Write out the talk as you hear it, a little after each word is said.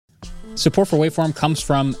Support for Waveform comes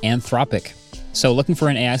from Anthropic. So looking for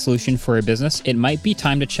an AI solution for a business, it might be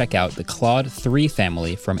time to check out the Claude 3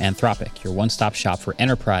 family from Anthropic, your one-stop shop for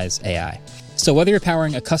enterprise AI. So whether you're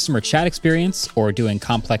powering a customer chat experience or doing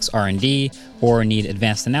complex R&D or need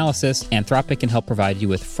advanced analysis, Anthropic can help provide you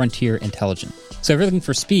with frontier intelligence. So if you're looking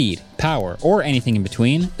for speed, power, or anything in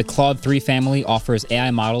between, the Claude 3 family offers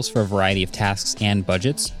AI models for a variety of tasks and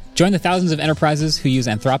budgets. Join the thousands of enterprises who use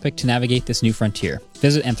Anthropic to navigate this new frontier.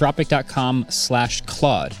 Visit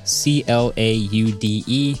anthropic.com/Claude,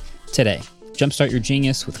 CLAUDE, today. Jumpstart your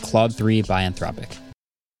genius with Claude 3 by Anthropic.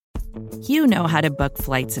 You know how to book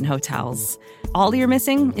flights and hotels. All you're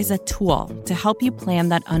missing is a tool to help you plan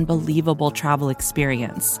that unbelievable travel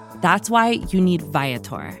experience. That's why you need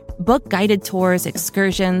Viator. Book guided tours,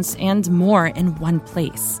 excursions, and more in one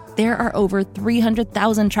place. There are over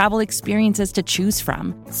 300,000 travel experiences to choose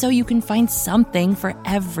from, so you can find something for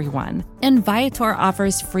everyone. And Viator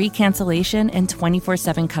offers free cancellation and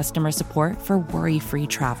 24/7 customer support for worry-free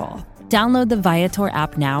travel. Download the Viator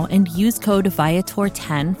app now and use code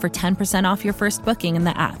Viator10 for 10% off your first booking in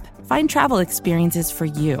the app. Find travel experiences for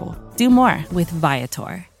you. Do more with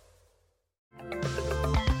Viator.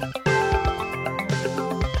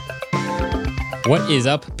 What is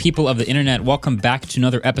up, people of the internet? Welcome back to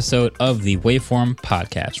another episode of the Waveform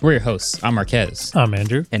Podcast. We're your hosts. I'm Marquez. I'm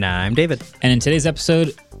Andrew. And I'm David. And in today's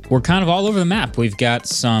episode, we're kind of all over the map. We've got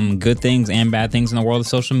some good things and bad things in the world of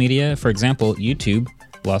social media. For example, YouTube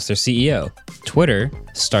lost their CEO. Twitter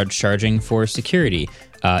started charging for security.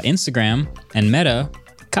 Instagram and Meta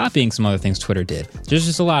copying some other things Twitter did. There's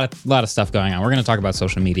just a lot of stuff going on. We're going to talk about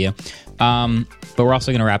social media, but we're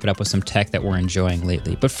also going to wrap it up with some tech that we're enjoying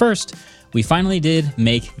lately. But first, we finally did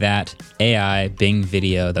make that AI Bing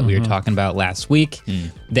video that we were talking about last week.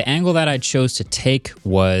 The angle that I chose to take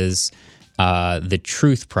was the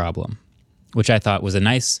truth problem, which I thought was a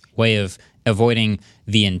nice way of avoiding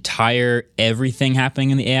the entire everything happening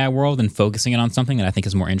in the AI world and focusing it on something that I think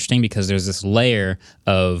is more interesting, because there's this layer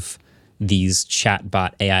of these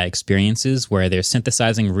chatbot AI experiences where they're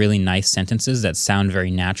synthesizing really nice sentences that sound very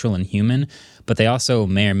natural and human, but they also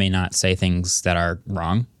may or may not say things that are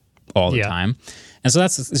wrong all the time. And so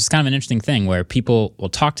that's just kind of an interesting thing where people will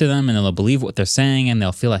talk to them and they'll believe what they're saying and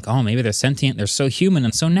they'll feel like, oh, maybe they're sentient, they're so human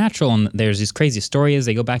and so natural. And there's these crazy stories,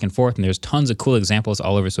 they go back and forth, and there's tons of cool examples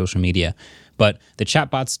all over social media. But the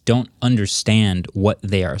chatbots don't understand what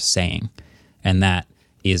they are saying. And that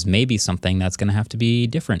is maybe something that's going to have to be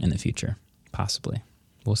different in the future, possibly.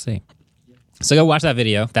 We'll see. So go watch that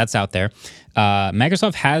video. That's out there.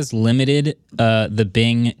 Microsoft has limited the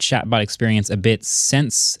Bing chatbot experience a bit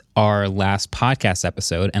since our last podcast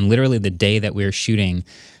episode. And literally the day that we were shooting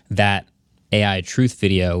that AI truth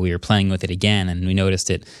video, we were playing with it again, and we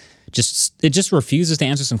noticed it just refuses to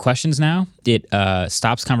answer some questions now. It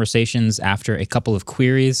stops conversations after a couple of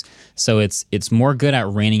queries. So it's more good at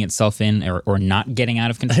reining itself in or not getting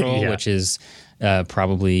out of control, which is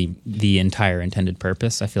probably the entire intended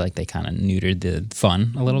purpose. I feel like they kind of neutered the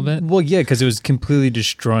fun a little bit. Well, yeah, because it was completely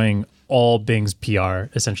destroying all Bing's PR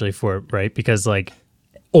essentially for it, right? Because like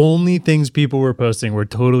only things people were posting were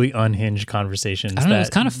totally unhinged conversations. I don't know, it was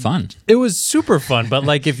kind of fun. It was super fun, but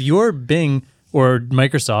like if you're Bing or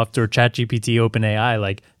Microsoft or ChatGPT, OpenAI,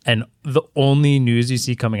 like, and the only news you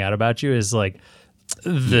see coming out about you is like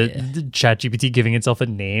the ChatGPT giving itself a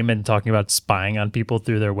name and talking about spying on people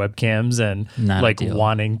through their webcams and Not like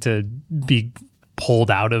wanting to be pulled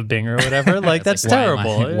out of Bing or whatever. Like that's like,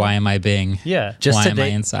 terrible. Why am I Bing? Yeah. Why am I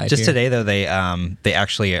inside Just here? today, though, they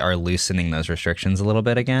actually are loosening those restrictions a little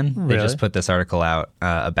bit again. Really? They just put this article out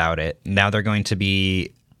about it. Now they're going to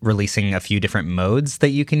be releasing a few different modes that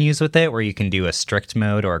you can use with it, where you can do a strict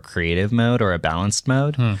mode or a creative mode or a balanced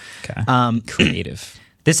mode. Okay. Creative.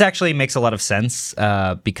 This actually makes a lot of sense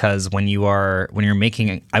because when you're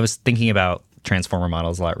making, I was thinking about transformer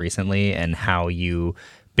models a lot recently and how you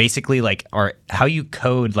basically how you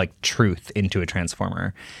code like truth into a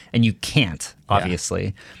transformer, and you can't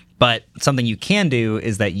obviously, but something you can do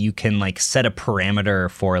is that you can like set a parameter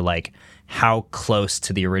for like how close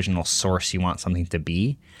to the original source you want something to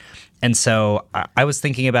be. And so I was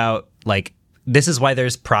thinking about like, this is why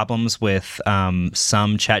there's problems with some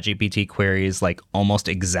ChatGPT queries, like almost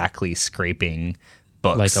exactly scraping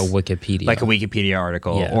books. Like a Wikipedia. Like a Wikipedia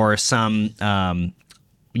article. Yeah. Or some,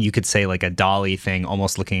 you could say like a DALL-E thing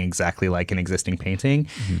almost looking exactly like an existing painting.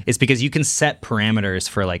 It's because you can set parameters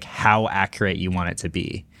for like how accurate you want it to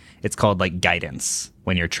be. It's called like guidance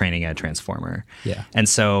when you're training a transformer. Yeah. And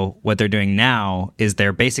so what they're doing now is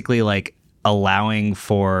they're basically like allowing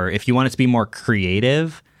for, if you want it to be more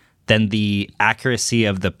creative, then the accuracy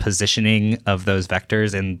of the positioning of those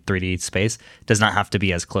vectors in 3D space does not have to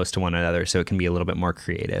be as close to one another, so it can be a little bit more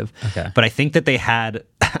creative. Okay. But I think that they had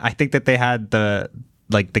the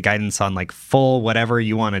guidance on like full whatever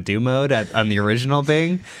you want to do mode on the original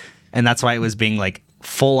Bing, and that's why it was being like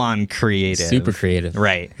full on creative. Super creative.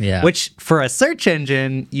 Right. Yeah. Which for a search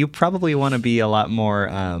engine, you probably want to be a lot more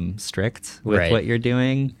strict with Right. what you're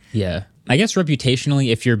doing. Yeah. I guess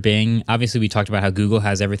reputationally, if you're Bing, obviously we talked about how Google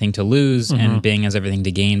has everything to lose and Bing has everything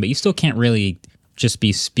to gain, but you still can't really just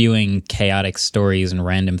be spewing chaotic stories and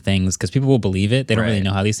random things because people will believe it. They don't really Right.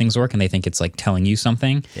 know how these things work and they think it's like telling you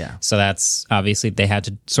something. Yeah. So that's obviously they had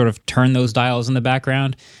to sort of turn those dials in the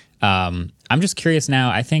background. I'm just curious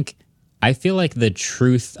now. I feel like the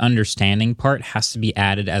truth understanding part has to be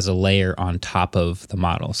added as a layer on top of the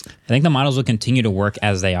models. I think the models will continue to work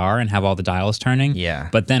as they are and have all the dials turning. Yeah.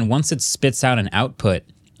 But then once it spits out an output,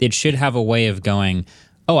 it should have a way of going,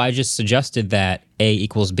 oh, I just suggested that A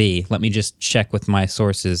equals B. Let me just check with my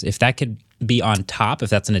sources. If that could be on top,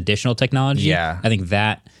 if that's an additional technology, Yeah. I think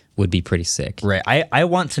that would be pretty sick. Right. I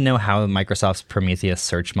want to know how Microsoft's Prometheus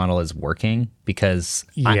search model is working because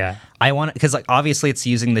I want because like obviously it's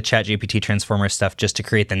using the ChatGPT transformer stuff just to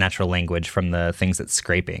create the natural language from the things it's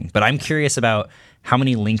scraping. But I'm curious about how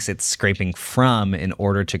many links it's scraping from in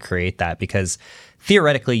order to create that, because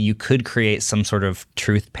theoretically you could create some sort of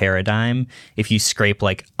truth paradigm if you scrape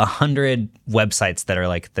like 100 websites that are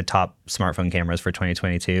like the top smartphone cameras for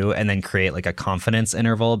 2022 and then create like a confidence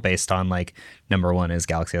interval based on like number one is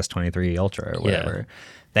Galaxy S23 Ultra or whatever.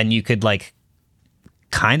 Then you could like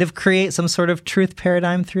kind of create some sort of truth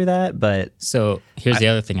paradigm through that. But So here's the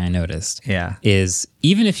other thing I noticed. Yeah. Is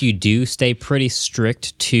even if you do stay pretty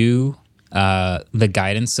strict to the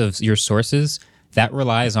guidance of your sources, that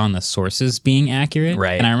relies on the sources being accurate.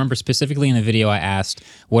 Right. And I remember specifically in the video I asked,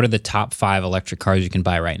 what are the top 5 electric cars you can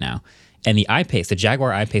buy right now? And the I-Pace, the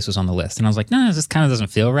Jaguar I-Pace was on the list. And I was like, no, this kind of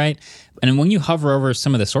doesn't feel right. And when you hover over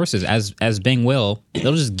some of the sources, as Bing will,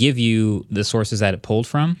 they'll just give you the sources that it pulled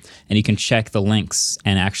from, and you can check the links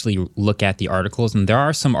and actually look at the articles. And there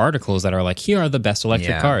are some articles that are like, here are the best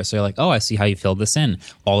electric cars. So you're like, oh, I see how you filled this in.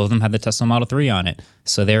 All of them had the Tesla Model 3 on it.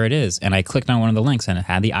 So there it is. And I clicked on one of the links and it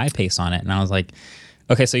had the I-Pace on it. And I was like,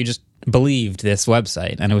 okay, so you just believed this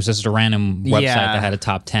website, and it was just a random website that had a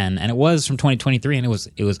top 10, and it was from 2023, and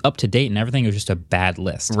it was up to date and everything. It was just a bad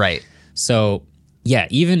list. Right. So yeah,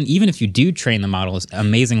 even if you do train the models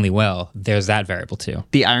amazingly well, there's that variable too.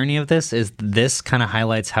 The irony of this is this kind of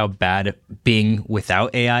highlights how bad Bing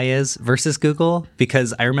without AI is versus Google,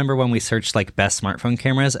 because I remember when we searched like best smartphone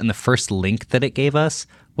cameras and the first link that it gave us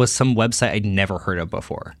was some website I'd never heard of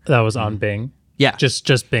before. That was on Bing. Yeah.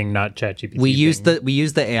 Just Bing, not ChatGPT. We used Bing.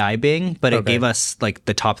 the AI Bing, but it gave us like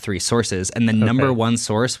the top 3 sources, and the number one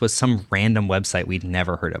source was some random website we'd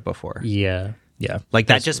never heard of before. Yeah. Yeah. Like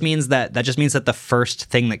that just means that the first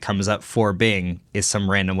thing that comes up for Bing is some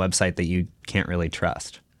random website that you can't really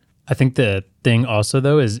trust. I think the thing also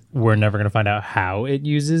though is we're never going to find out how it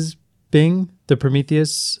uses Bing, the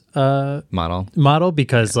Prometheus model,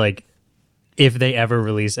 because like if they ever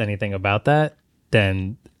release anything about that,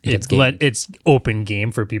 then it's open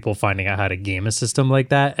game for people finding out how to game a system like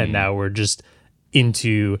that. And now we're just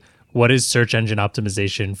into what is search engine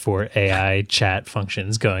optimization for AI chat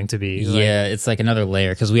functions going to be. Yeah, it's like another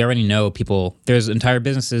layer because we already know there's entire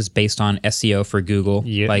businesses based on SEO for Google.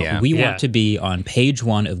 We want to be on page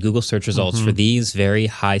 1 of Google search results for these very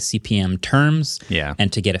high CPM terms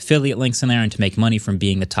and to get affiliate links in there and to make money from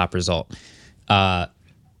being the top result.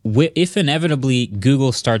 If inevitably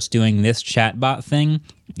Google starts doing this chatbot thing,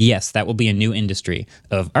 yes, that will be a new industry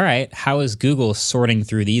of, all right, how is Google sorting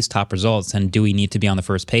through these top results? And do we need to be on the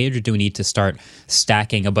first page, or do we need to start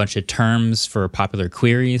stacking a bunch of terms for popular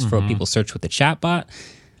queries for what people search with the chatbot?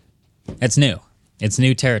 It's new. It's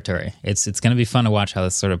new territory. It's going to be fun to watch how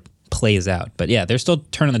this sort of plays out. But yeah, they're still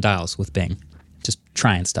turning the dials with Bing. Just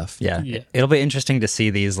trying stuff. Yeah. It'll be interesting to see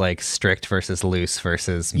these like strict versus loose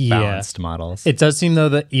versus balanced models. It does seem though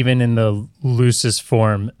that even in the loosest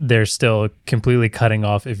form, they're still completely cutting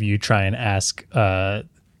off if you try and ask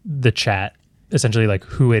the chat essentially like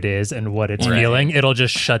who it is and what it's feeling. It'll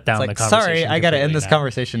just shut down the conversation. Sorry, I got to end this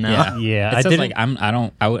conversation now. Yeah. It says like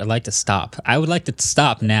I would like to stop. I would like to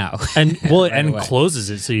stop now. And and closes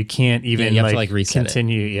it so you can't even you have to like reset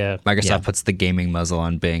continue. Yeah. Microsoft puts the gaming muzzle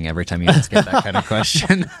on Bing every time you ask it that kind of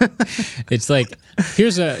question. It's like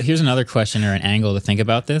here's another question or an angle to think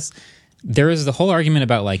about this. There is the whole argument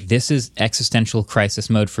about like this is existential crisis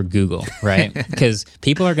mode for Google, right? Because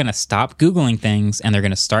people are going to stop Googling things and they're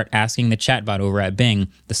going to start asking the chatbot over at Bing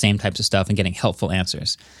the same types of stuff and getting helpful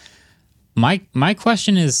answers. My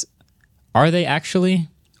question is, are they actually?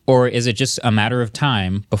 Or is it just a matter of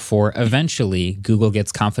time before eventually Google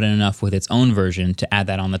gets confident enough with its own version to add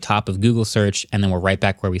that on the top of Google search, and then we're right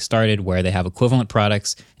back where we started, where they have equivalent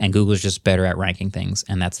products and Google's just better at ranking things,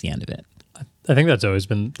 and that's the end of it? I think that's always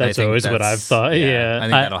been what I've thought. Yeah, I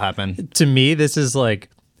think that'll happen. To me, this is like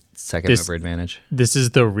Second mover advantage. this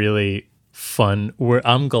is the really fun.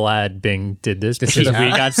 I'm glad Bing did this because is we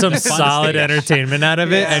got some solid stuff. entertainment out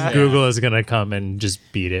of it, and Google is gonna come and just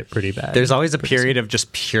beat it pretty bad. There's always a period of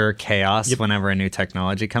just pure chaos whenever a new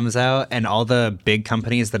technology comes out, and all the big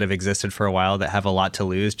companies that have existed for a while that have a lot to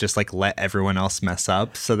lose just like let everyone else mess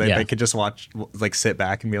up so that they could just sit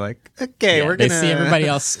back and be like, okay, we're They gonna see everybody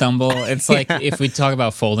else stumble. It's like if we talk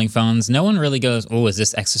about folding phones, no one really goes, oh, is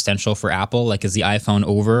this existential for Apple? Like, is the iPhone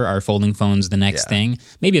over? Are folding phones the next thing?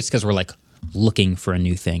 Maybe it's because we're like looking for a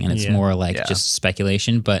new thing and it's more like just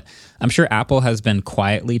speculation. But I'm sure Apple has been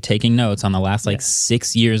quietly taking notes on the last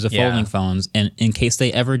 6 years of folding phones. And in case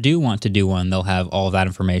they ever do want to do one, they'll have all of that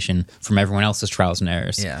information from everyone else's trials and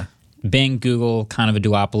errors. Yeah. Bing, Google, kind of a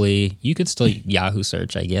duopoly. You could still Yahoo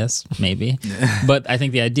search, I guess, maybe. But I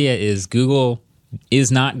think the idea is Google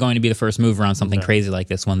is not going to be the first mover on something crazy like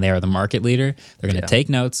this when they are the market leader. They're going to take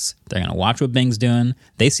notes. They're going to watch what Bing's doing.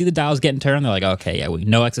 They see the dials getting turned. They're like, okay,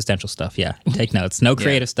 no existential stuff. Yeah, take notes. No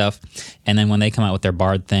creative stuff. And then when they come out with their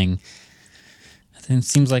Bard thing, it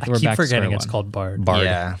seems like we're back to square forgetting it's one. called Bard.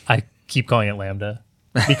 Yeah. I keep calling it Lambda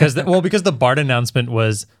because the Bard announcement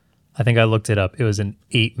was, I think I looked it up. It was an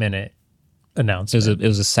 8-minute announcement. It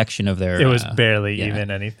was a section of their. It was barely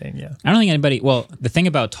even anything. Yeah. I don't think anybody. Well, the thing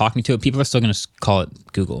about talking to it, people are still going to call it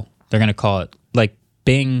Google. They're going to call it like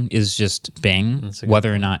Bing is just Bing,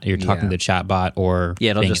 whether or not you're talking to the chatbot or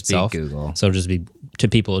it'll Bing just be itself. Google. So it'll just be to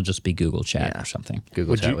people. It'll just be Google Chat or something.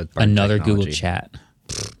 Google Chat with Bard Another technology. Google Chat.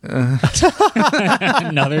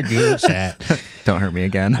 Another Google Chat. Don't hurt me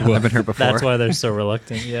again. I've been hurt before. That's why they're so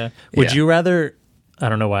reluctant. Yeah. Would you rather? I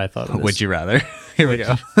don't know why I thought of this. Would you rather? Here we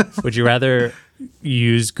go. Would you rather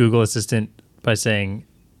use Google Assistant by saying,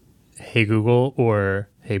 "Hey Google" or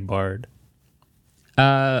 "Hey Bard"?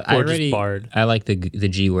 Just Bard. I like the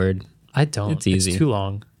G word. I don't. It's easy. It's too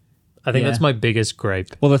long. I think that's my biggest gripe.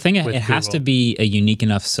 Well, the thing it with has to Google. be a unique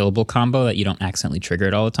enough syllable combo that you don't accidentally trigger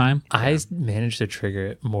it all the time. I managed to trigger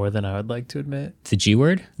it more than I would like to admit. The G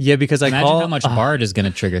word. Yeah, because Imagine I call how much Bard is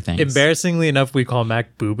going to trigger things. embarrassingly enough, we call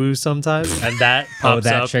Mac Boo Boo sometimes, and that pops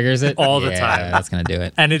that up triggers it all the Yeah, time. That's going to do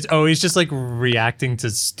it. And it's always just like reacting to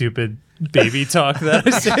stupid baby talk that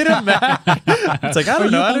I say to Mac. It's like, I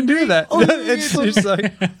don't know how to do that. It's just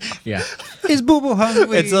like, Yeah. Is Boo Boo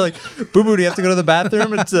hungry? it's like, Boo Boo, do you have to go to the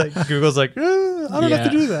bathroom? It's like, Google's like, I don't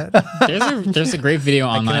have to do that. There's a great video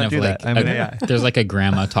online of do like that. I'm an AI. there's like a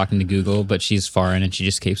grandma talking to Google, but she's foreign and she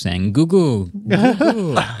just keeps saying Google.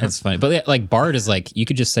 Google. It's funny, but yeah, like Bard is like you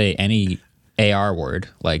could just say any AR word.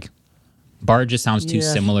 Like Bard just sounds too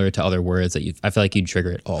similar to other words that I feel like you'd trigger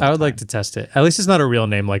it all. I would like to test it. At least it's not a real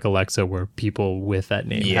name like Alexa, where people with that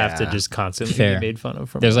name have to Yeah. just constantly Fair. be made fun of.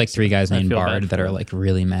 From There's like Alexa. 3 guys I named feel bad Bard for that are them. like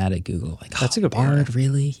really mad at Google. Like That's a good Bard, point.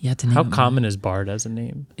 really? You have to name How him? common is Bard as a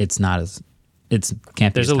name? It's not as can't be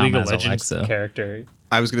There's as a League common of as Legends Alexa. character.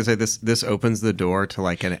 I was going to say this opens the door to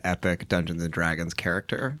like an epic Dungeons and Dragons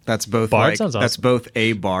character. That's both Bard like, sounds that's awesome. both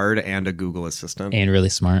a bard and a Google Assistant. And really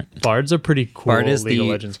smart. Bard's a pretty cool Bard is League of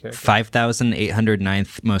the Legends character.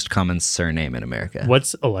 5,809th most common surname in America.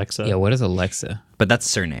 What's Alexa? Yeah, what is Alexa? But that's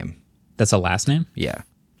surname. That's a last name? Yeah,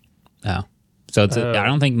 Oh. So it's I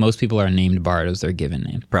don't think most people are named Bard as their given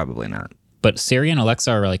name. probably not. But Siri and Alexa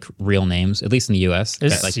are like real names, at least in the US.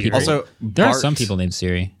 Is that, like, Siri- people- Also, there are Bart- some people named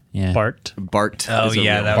Siri. Yeah. Bart. Bart. Oh, is a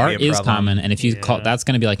yeah, real that one. would Bart be a is problem. common, and if you call Yeah. that's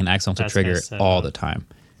going to be like an accidental That's gonna trigger set all up. the time.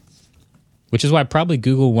 Which is why probably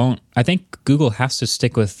Google won't. I think Google has to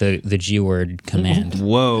stick with the G word command.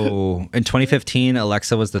 Whoa. In 2015,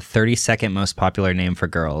 Alexa was the 32nd most popular name for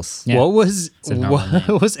girls. Yeah. What was a normal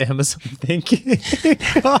what was Amazon thinking? Every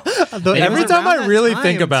was time I around really that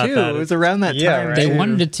think time, about too. that, It was around that Yeah, time. right. They too.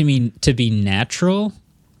 wanted it to be natural,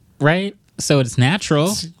 right? So it's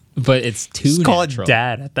natural, but it's too just call natural. it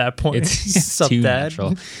dad at that point. It's Sup, too dad?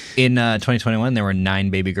 natural. In 2021, there were 9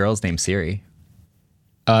 baby girls named Siri.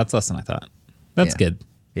 Oh, that's less than I thought. That's Yeah. good.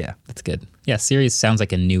 Yeah. That's good. Yeah, Siri sounds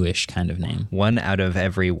like a newish kind of name. 1 out of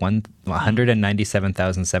every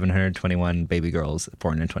 197,721 baby girls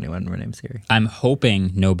born in 21 were named Siri. I'm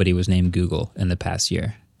hoping nobody was named Google in the past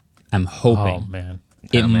year. I'm hoping. Oh man.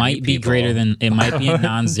 It How many might be people? greater than, it might be a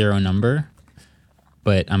non-zero number,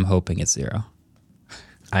 but I'm hoping it's 0.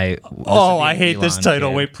 I hate this Elon title.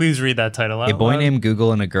 kid. Wait, please read that title out A boy loud. named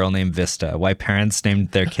Google and a girl named Vista. Why parents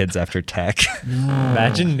named their kids after tech.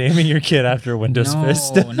 Imagine naming your kid after Windows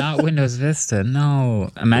Vista. No, not Windows Vista.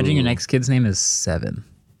 No. Imagine your next kid's name is 7.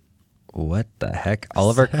 What the heck?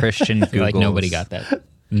 Oliver Christian Googles. Like nobody got that.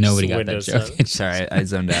 Nobody got that Windows joke. 7. Sorry, I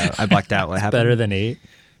zoned out. I blacked out. What happened? Better than 8.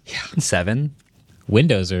 7?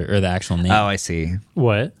 Windows or the actual name. Oh, I see.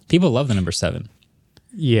 What? People love the number 7.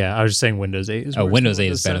 Yeah, I was just saying Windows 8 is Oh, worse Windows than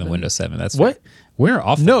 8 is better than 7. Windows 7. That's What? fair. We're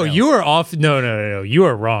off. the No, rails. you are off. No. You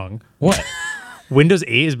are wrong. What? Windows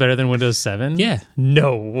 8 is better than Windows 7? Yeah.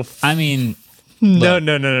 No. I mean,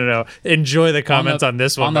 No. Enjoy the comments on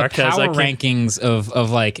this one, on the Marquez. power rankings of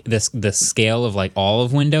like this the scale of like all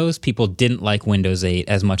of Windows, people didn't like Windows 8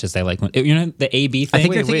 as much as they like the AB thing. I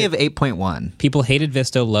think you're thinking of 8.1. People hated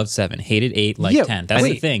Vista, loved 7, hated 8, liked 10. That's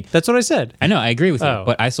the thing. That's what I said. I know, I agree with you, Oh.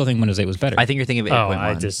 but I still think Windows 8 was better. I think you're thinking of 8.1. Oh,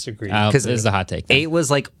 I disagree. because this is the hot take. 8 was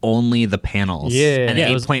like only the panels. Yeah. And Yeah,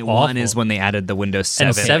 it was 8.1 awful. is when they added the Windows 7.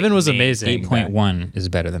 And 7 was main amazing. thing. 8.1 is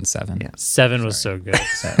better than 7. 7 was so good.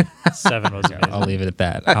 7 was amazing. I'll leave it at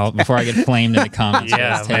that. Before I get flamed in the comments.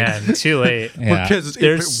 Yeah, for this take. man. Too late. Yeah. Because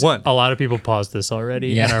There's a lot of people paused this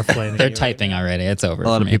already and are flaming. They're you. typing already. It's over. A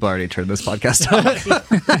lot for of me. people already turned this podcast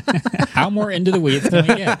off. How more into the weeds can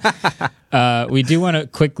we get? We do want to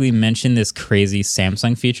quickly mention this crazy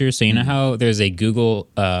Samsung feature. So you know how there's a Google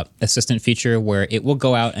Assistant feature where it will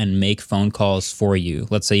go out and make phone calls for you.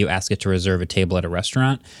 Let's say you ask it to reserve a table at a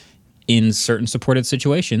restaurant. In certain supported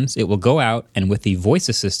situations, it will go out and with the voice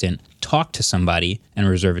assistant, talk to somebody and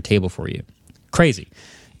reserve a table for you. Crazy.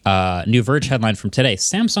 New Verge headline from today.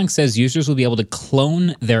 Samsung says users will be able to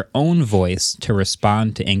clone their own voice to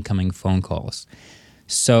respond to incoming phone calls.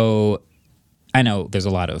 So I know there's a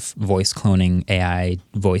lot of voice cloning, AI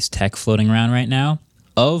voice tech floating around right now.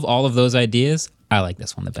 Of all of those ideas, I like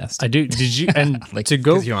this one the best. I do. Did you? And Like, to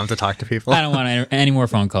go, Because you don't have to talk to people. I don't want any more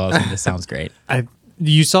phone calls. And this sounds great.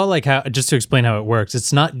 you saw like how, just to explain how it works,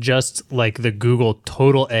 it's not just like the Google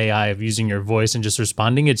total AI of using your voice and just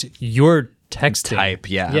responding. It's your texting. Type,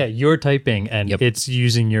 yeah. Yeah, you're typing and it's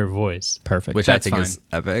using your voice. Perfect. Which That's I think fine. is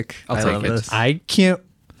epic. I'll I take love it. this.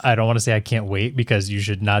 I don't want to say I can't wait because you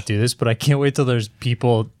should not do this, but I can't wait till there's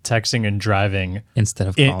people texting and driving Instead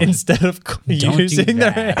of calling. instead of Don't do using their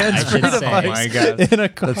that. hands I for should the say. device Oh my God. in a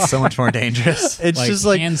car. That's so much more dangerous. It's like, just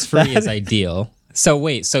like hands-free is ideal. So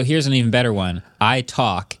wait, so here's an even better one. I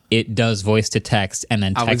talk, it does voice to text, and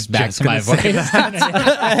then texts back just to my gonna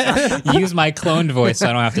say voice. Use my cloned voice so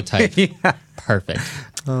I don't have to type. Perfect.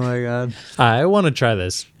 Oh my God. I want to try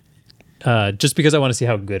this. Just because I want to see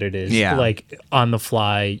how good it is. Yeah. Like on the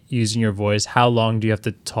fly using your voice. How long do you have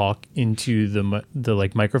to talk into the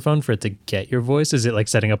like microphone for it to get your voice? Is it like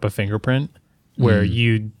setting up a fingerprint where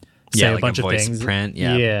you say a like bunch a voice of things? print.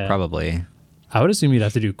 Yeah, probably. I would assume you'd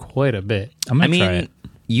have to do quite a bit. I'm gonna I try mean, it.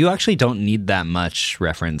 you actually don't need that much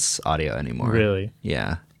reference audio anymore. Really?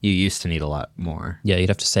 Yeah. You used to need a lot more. Yeah, you'd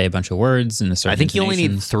have to say a bunch of words in a certain I think you only need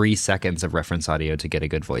intonations. 3 seconds of reference audio to get a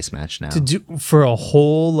good voice match now. To do for a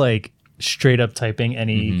whole like straight up typing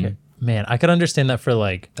any man, I could understand that for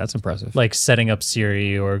That's impressive. like setting up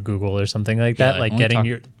Siri or Google or something like that, like like only getting talk-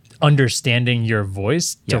 your understanding your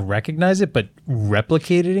voice to Yeah. recognize it, but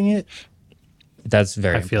replicating it, That's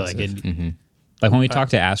very I feel like impressive. it. Like when we talked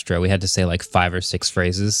to Astro, we had to say like 5 or 6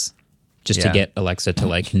 phrases just to Yeah. get Alexa to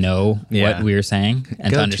like know Yeah. what we were saying and Go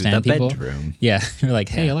to to understand the people. bedroom. Yeah, we're like,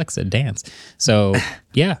 hey Alexa, dance. So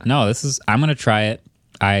yeah, no, I'm gonna try it.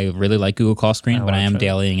 I really like Google Call Screen, but I am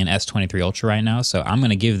dailying an S23 Ultra right now, so I'm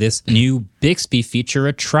gonna give this new Bixby feature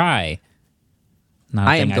a try. Not a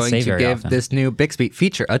I am thing going say to very give often. this new Bixby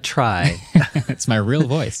feature a try. It's my real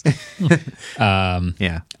voice.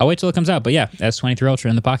 Yeah. I'll wait till it comes out. But yeah, S23 Ultra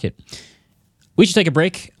in the pocket. We should take a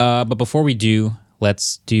break. But before we do,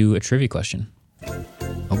 let's do a trivia question.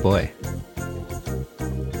 Oh boy.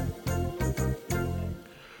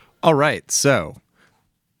 All right, so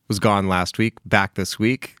was gone last week, back this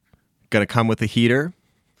week. Gonna come with a heater.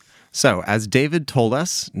 So, as David told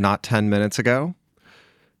us not 10 minutes ago,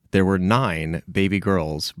 there were 9 baby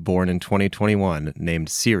girls born in 2021 named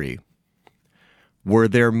Siri. Were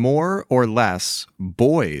there more or less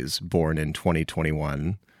boys born in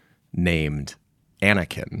 2021 named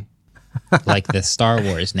Anakin, Like the Star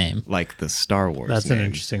Wars name. like the Star Wars That's name? an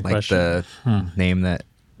interesting Like question. the name that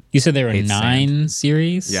You said there were Hates 9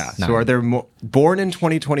 series? Yeah. So are there more born in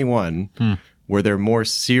 2021? Were there more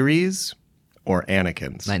Siris or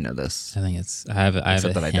Anakins? I know this. I think it's. I have a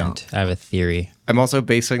Except that I hint. don't. I have a theory. I'm also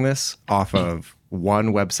basing this off of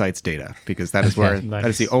one website's data because that is where Nice. that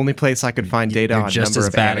is the only place I could find data You're on just number as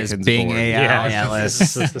of bad as Anakins being born. AI,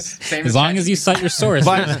 Alice. As long as you cite your source,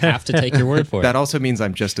 you just have to take your word for it. That also means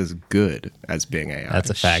I'm just as good as being AI. That's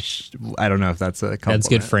a fact. I don't know if that's a compliment. That's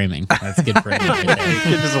good framing. That's good framing right there.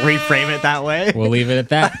 Just reframe it that way. We'll leave it at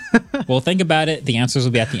that. We'll think about it. The answers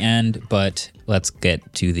will be at the end, but let's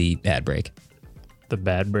get to the ad break. The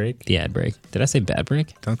bad break. The ad break. Did I say bad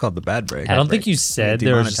break? Don't call it the bad break. I don't break. think you said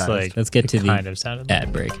there was just Demonetized. like. Let's get to it the kind of sounded like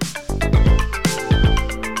ad break.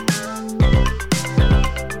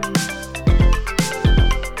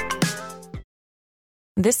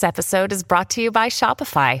 This episode is brought to you by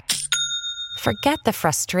Shopify. Forget the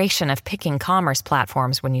frustration of picking commerce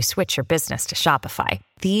platforms when you switch your business to Shopify,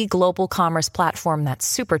 the global commerce platform that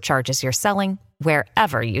supercharges your selling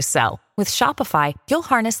wherever you sell. With Shopify, you'll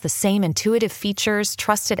harness the same intuitive features,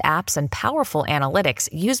 trusted apps, and powerful analytics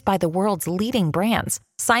used by the world's leading brands.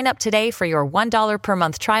 Sign up today for your $1 per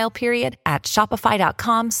month trial period at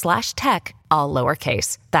shopify.com/tech, all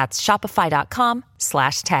lowercase. That's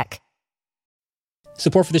shopify.com/tech.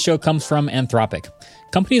 Support for the show comes from Anthropic.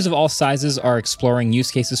 Companies of all sizes are exploring use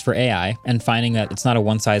cases for AI and finding that it's not a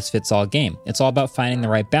one-size-fits-all game. It's all about finding the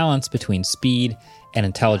right balance between speed and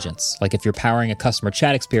intelligence. Like if you're powering a customer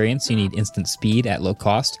chat experience, you need instant speed at low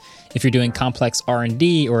cost. If you're doing complex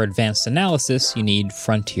R&D or advanced analysis, you need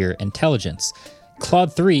frontier intelligence.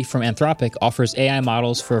 Claude 3 from Anthropic offers AI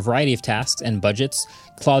models for a variety of tasks and budgets.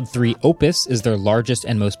 Claude 3 Opus is their largest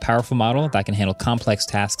and most powerful model that can handle complex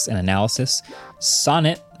tasks and analysis.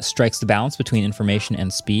 Sonnet strikes the balance between information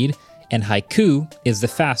and speed. And Haiku is the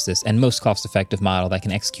fastest and most cost-effective model that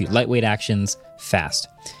can execute lightweight actions fast.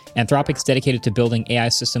 Anthropic's dedicated to building AI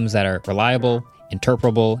systems that are reliable,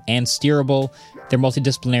 interpretable, and steerable. Their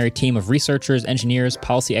multidisciplinary team of researchers, engineers,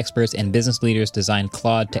 policy experts, and business leaders designed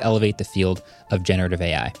Claude to elevate the field of generative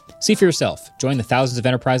AI. See for yourself. Join the thousands of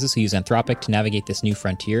enterprises who use Anthropic to navigate this new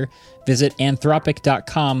frontier. Visit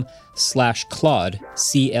anthropic.com/Claude, CLAUDE,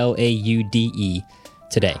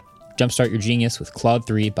 today. Jumpstart your genius with Claude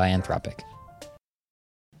 3 by Anthropic.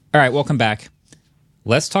 All right, welcome back.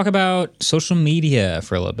 Let's talk about social media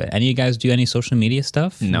for a little bit. Any of you guys do any social media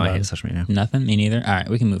stuff? No, I hate social media. Nothing? Me neither? All right,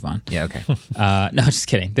 we can move on. Yeah, okay. No, just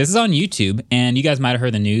kidding. This is on YouTube, and you guys might have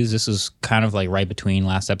heard the news. This was kind of like right between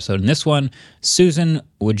last episode and this one. Susan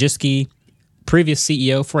Wojcicki, previous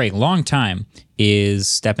CEO for a long time, is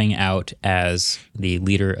stepping out as the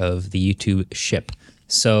leader of the YouTube ship.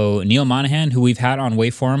 So Neil Monahan, who we've had on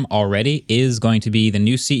Waveform already, is going to be the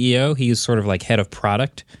new CEO. He's sort of like head of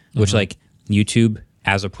product, which like YouTube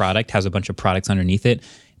as a product has a bunch of products underneath it.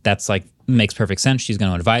 That's like makes perfect sense. She's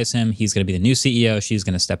going to advise him. He's going to be the new CEO. She's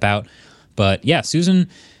going to step out. But yeah, Susan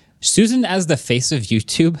as the face of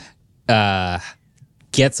YouTube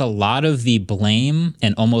gets a lot of the blame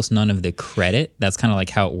and almost none of the credit. That's kind of like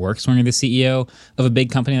how it works when you're the CEO of a big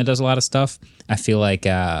company that does a lot of stuff. I feel like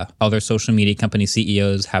other social media company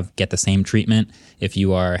CEOs get the same treatment. If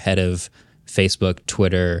you are head of Facebook,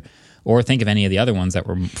 Twitter, or think of any of the other ones that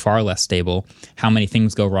were far less stable, how many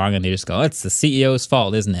things go wrong and they just go, oh, it's the CEO's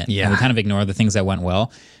fault, isn't it? Yeah. And we kind of ignore the things that went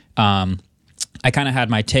well. I kind of had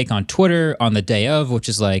my take on Twitter on the day of, which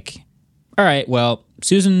is like, all right, well,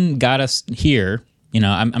 Susan got us here. You know,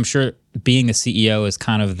 I'm sure being a CEO is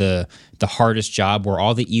kind of the hardest job where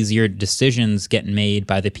all the easier decisions get made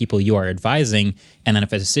by the people you are advising. And then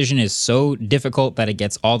if a decision is so difficult that it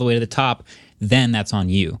gets all the way to the top, then that's on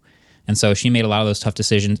you. And so she made a lot of those tough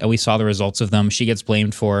decisions, and we saw the results of them. She gets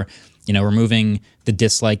blamed for, you know, removing the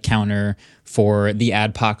dislike counter, for the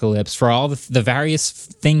adpocalypse, for all the various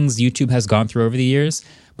things YouTube has gone through over the years.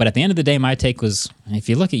 But at the end of the day, my take was, if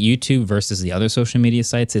you look at YouTube versus the other social media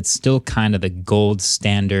sites, it's still kind of the gold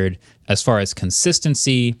standard as far as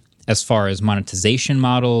consistency, as far as monetization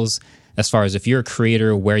models, as far as if you're a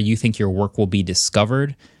creator, where you think your work will be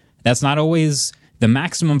discovered. That's not always the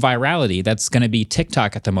maximum virality. That's going to be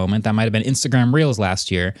TikTok at the moment. That might have been Instagram Reels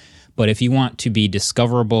last year. But if you want to be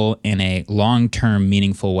discoverable in a long-term,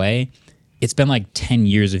 meaningful way, it's been like 10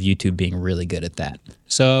 years of YouTube being really good at that.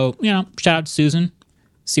 So, you know, shout out to Susan.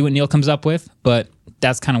 See what Neil comes up with. But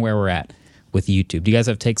that's kind of where we're at with YouTube. Do you guys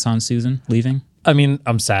have takes on Susan leaving? I mean,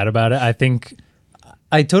 I'm sad about it. I think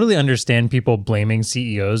I totally understand people blaming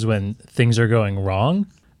CEOs when things are going wrong.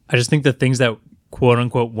 I just think the things that quote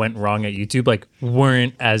unquote went wrong at YouTube like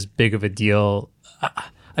weren't as big of a deal.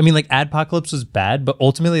 I mean, like Adpocalypse was bad, but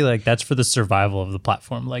ultimately like that's for the survival of the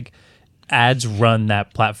platform. Like ads run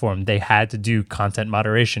that platform. They had to do content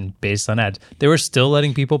moderation based on ads. They were still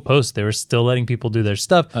letting people post. They were still letting people do their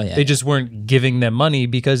stuff. Oh, yeah, they just weren't giving them money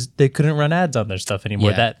because they couldn't run ads on their stuff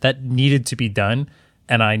anymore. Yeah. That needed to be done.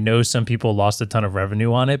 And I know some people lost a ton of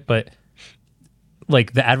revenue on it, but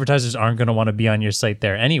like the advertisers aren't going to want to be on your site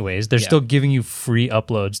there anyways. They're still giving you free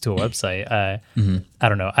uploads to a website. I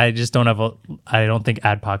don't know. I just don't I don't think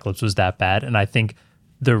Adpocalypse was that bad. And I think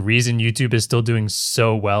the reason YouTube is still doing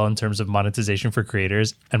so well in terms of monetization for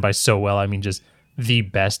creators, and by so well, I mean just the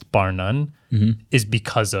best bar none, is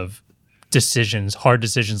because of hard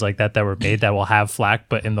decisions like that were made that will have flack,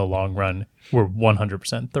 but in the long run were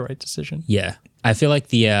 100% the right decision. Yeah. I feel like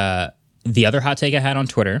the other hot take I had on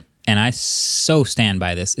Twitter, and I so stand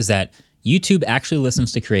by this, is that YouTube actually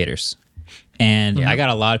listens to creators. And I got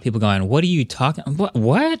a lot of people going, what are you talking?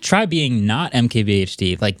 What? Try being not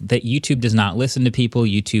MKBHD. Like that YouTube does not listen to people.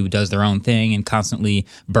 YouTube does their own thing and constantly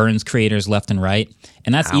burns creators left and right.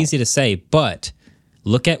 And that's easy to say, but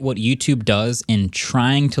look at what YouTube does in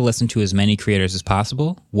trying to listen to as many creators as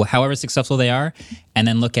possible, however successful they are, and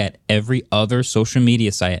then look at every other social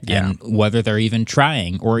media site and whether they're even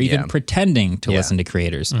trying or even pretending to listen to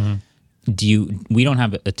creators. We don't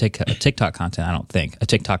have a TikTok content, I don't think. A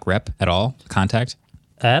TikTok rep at all? Contact?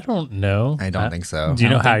 I don't know. I don't think so. Do you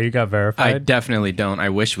know how you got verified? I definitely don't. I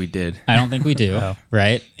wish we did. I don't think we do,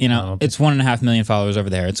 right? You know, it's 1.5 million followers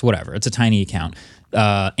over there. It's whatever. It's a tiny account.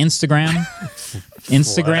 Instagram.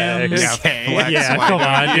 Yeah, come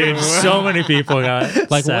on, dude. So many people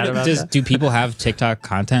got Like, sad about that. do people have TikTok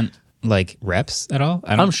content like reps at all?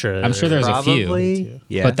 I'm sure there's a few. Probably.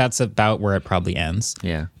 Yeah. But that's about where it probably ends.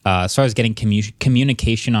 Yeah. As far as getting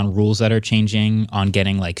communication on rules that are changing, on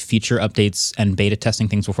getting like feature updates and beta testing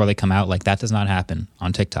things before they come out, like that does not happen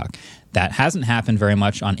on TikTok. That hasn't happened very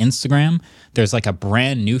much on Instagram. There's like a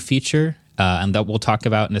brand new feature, and that we'll talk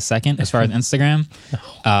about in a second as far as Instagram.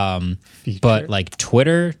 But like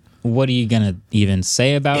Twitter, what are you gonna even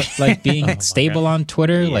say about like being stable on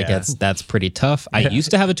Twitter? Like that's pretty tough. I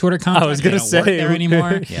used to have a Twitter account. I was gonna don't work say there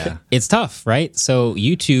anymore. Yeah. It's tough, right? So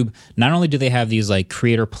YouTube, not only do they have these like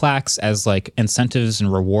creator plaques as like incentives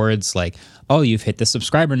and rewards, like, oh, you've hit the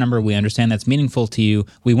subscriber number. We understand that's meaningful to you.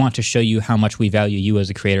 We want to show you how much we value you as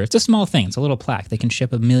a creator. It's a small thing. It's a little plaque. They can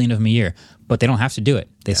ship 1 million of them a year, but they don't have to do it.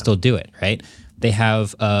 They still do it, right? They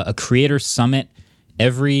have a creator summit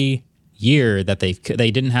every year that they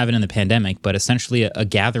didn't have it in the pandemic, but essentially a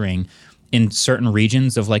gathering in certain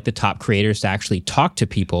regions of like the top creators to actually talk to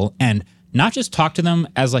people, and not just talk to them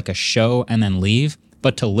as like a show and then leave,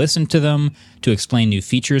 but to listen to them, to explain new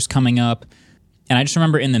features coming up. And I just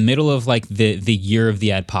remember in the middle of like the year of the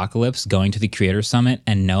adpocalypse, going to the creator summit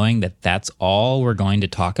and knowing that that's all we're going to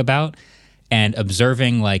talk about, and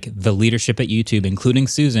observing like the leadership at YouTube, including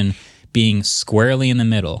Susan, being squarely in the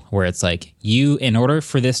middle, where it's like, you, in order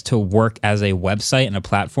for this to work as a website and a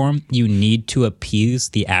platform, you need to appease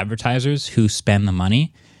the advertisers who spend the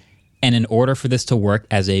money. And in order for this to work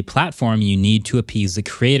as a platform, you need to appease the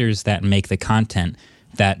creators that make the content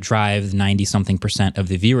that drive 90-something% of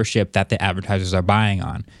the viewership that the advertisers are buying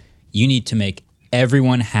on. You need to make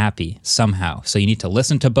everyone happy somehow. So you need to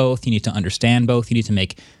listen to both. You need to understand both. You need to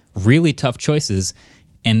make really tough choices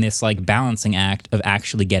in this like balancing act of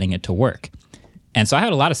actually getting it to work. And so I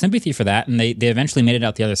had a lot of sympathy for that, and they eventually made it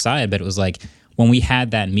out the other side. But it was like, when we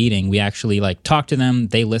had that meeting, we actually like talked to them,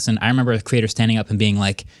 they listened. I remember a creator standing up and being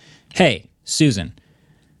like, hey, Susan,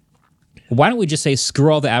 why don't we just say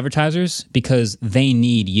screw all the advertisers, because they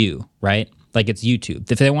need you, right? Like, it's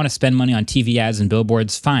YouTube. If they want to spend money on TV ads and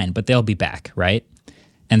billboards, fine, but they'll be back, right?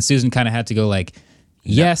 And Susan kind of had to go like,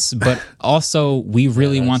 yes, but also we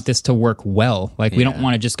really want this to work well. Like, we don't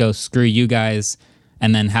want to just go screw you guys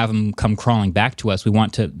and then have them come crawling back to us. We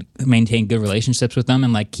want to maintain good relationships with them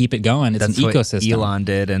and like keep it going. It's That's an what ecosystem. Elon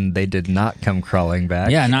did, and they did not come crawling back.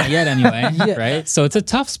 Yeah, not yet anyway, right? So it's a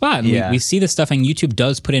tough spot. And we see this stuff, and YouTube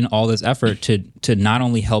does put in all this effort to not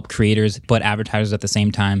only help creators, but advertisers at the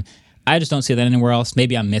same time. I just don't see that anywhere else.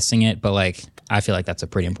 Maybe I'm missing it, but like, I feel like that's a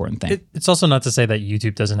pretty important thing. It's also not to say that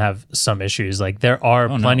YouTube doesn't have some issues. Like, there are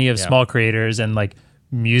plenty of small creators, and like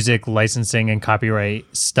music licensing and copyright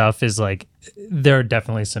stuff is like, there are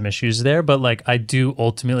definitely some issues there. But like, I do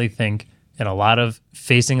ultimately think in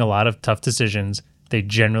facing a lot of tough decisions, they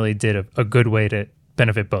generally did a good way to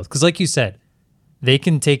benefit both. Because like you said, they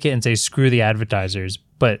can take it and say, screw the advertisers.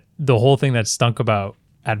 But the whole thing that stunk about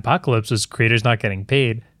Adpocalypse was creators not getting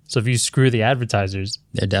paid. So if you screw the advertisers,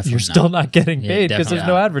 you're still not getting paid because there's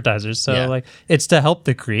no advertisers. So like, it's to help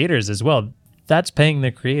the creators as well. That's paying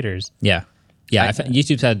the creators. Yeah.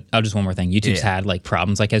 YouTube's had, just one more thing. YouTube's had like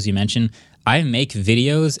problems, like as you mentioned. I make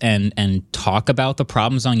videos and talk about the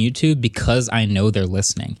problems on YouTube because I know they're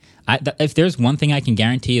listening. If there's one thing I can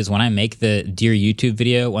guarantee is when I make the Dear YouTube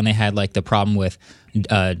video, when they had like the problem with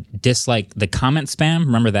dislike the comment spam,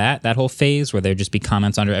 remember that whole phase where there'd just be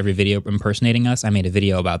comments under every video impersonating us? I made a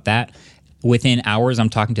video about that. Within hours, I'm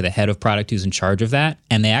talking to the head of product who's in charge of that,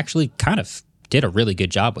 and they actually kind of did a really good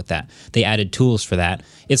job with that. They added tools for that.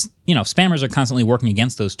 It's, spammers are constantly working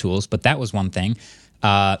against those tools, but that was one thing.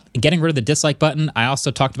 Getting rid of the dislike button, I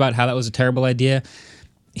also talked about how that was a terrible idea.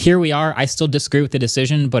 Here we are. I still disagree with the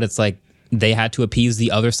decision, but it's like they had to appease the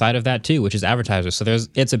other side of that too, which is advertisers. So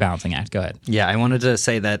it's a balancing act. Go ahead. Yeah, I wanted to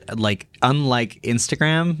say that, like, unlike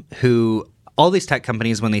Instagram, who all these tech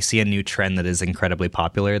companies, when they see a new trend that is incredibly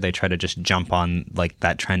popular, they try to just jump on like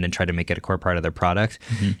that trend and try to make it a core part of their product.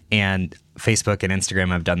 And Facebook and Instagram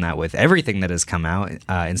have done that with everything that has come out.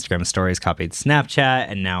 Instagram Stories copied Snapchat,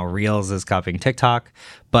 and now Reels is copying TikTok.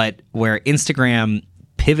 But where Instagram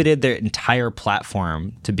pivoted their entire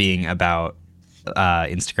platform to being about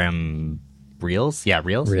Instagram Reels,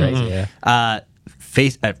 Reels, yeah. not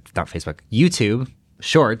Facebook, YouTube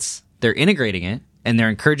Shorts, they're integrating it and they're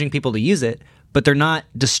encouraging people to use it, but they're not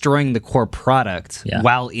destroying the core product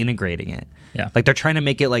while integrating it. Yeah. Like they're trying to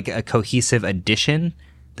make it like a cohesive addition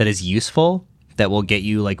that is useful, that will get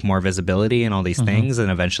you like more visibility and all these things,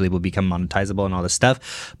 and eventually will become monetizable and all this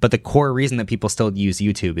stuff. But the core reason that people still use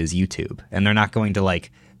YouTube is YouTube, and they're not going to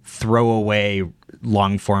like throw away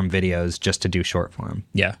long form videos just to do short form.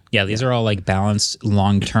 Yeah. These are all like balanced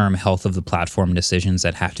long-term health of the platform decisions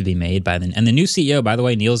that have to be made by and the new CEO, by the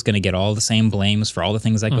way, Neil's going to get all the same blames for all the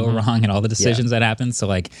things that go wrong and all the decisions that happen. So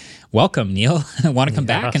like, welcome, Neil. Want to come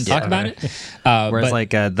back and talk about it? Whereas like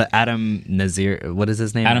the Adam Nazir, what is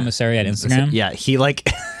his name? Adam Mosseri at Instagram. Yeah, he like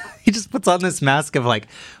he just puts on this mask of like,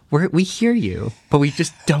 we hear you, but we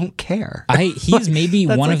just don't care. He's maybe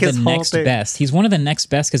That's one like of his the whole next thing. best. He's one of the next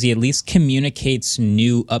best because he at least communicates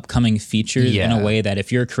new upcoming features in a way that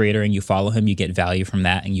if you're a creator and you follow him, you get value from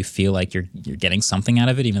that and you feel like you're getting something out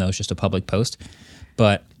of it, even though it's just a public post.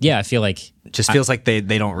 But yeah, I feel like It just feels like they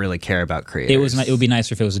don't really care about creators. it would be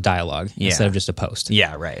nicer if it was a dialogue instead of just a post.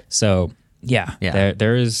 Yeah, right. So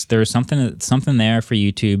there is something there for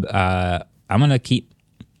YouTube. I'm gonna keep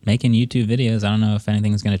making YouTube videos. I don't know if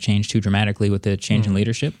anything's going to change too dramatically with the change in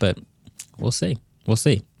leadership, but we'll see.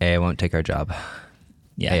 AI won't take our job.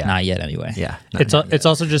 Yeah, not yet anyway. Yeah. It's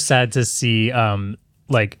also just sad to see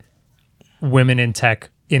like women in tech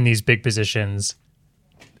in these big positions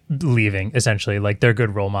leaving, essentially. Like they're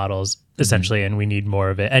good role models, essentially, and we need more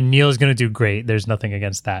of it. And Neil is going to do great. There's nothing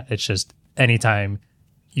against that. It's just anytime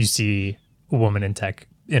you see a woman in tech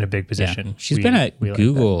in a big position. Yeah. She's been at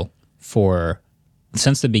Google for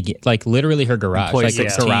since the beginning, like literally her garage, Employee like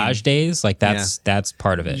 16. garage days. Like that's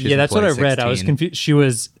part of it. Yeah, that's what I employee read. I was 16.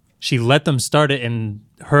 confused. She let them start it in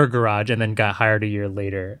her garage and then got hired a year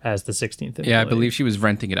later as the 16th employee. Yeah, I believe she was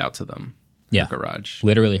renting it out to them. Yeah. The garage.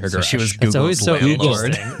 Literally her garage. She was It's always so Google's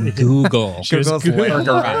interesting. Google. She was Her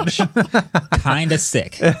garage. Kind of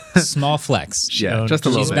sick. Small flex. Yeah, just a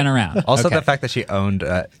little She's bit. been around. Also, Okay. the fact that she owned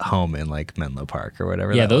a home in like Menlo Park or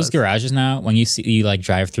whatever. Yeah, that those was. garages now, when you like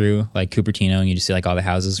drive through like Cupertino and you just see like all the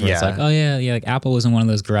houses where it's Yeah. like, oh yeah, like Apple was in one of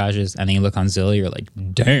those garages, and then you look on Zillow, you're like,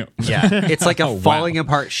 damn. Yeah, it's like a falling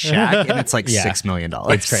apart shack, and it's like Yeah. $6 million.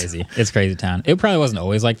 It's crazy. It's crazy town. It probably wasn't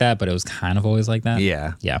always like that, but it was kind of always like that.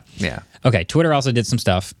 Yeah. Yeah. Yeah. Okay, Twitter also did some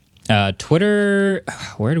stuff. Twitter,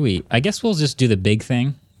 where do we? I guess we'll just do the big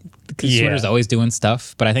thing. Because Yeah. Twitter's always doing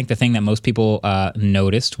stuff. But I think the thing that most people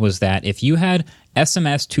noticed was that if you had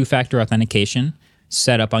SMS two-factor authentication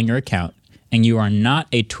set up on your account and you are not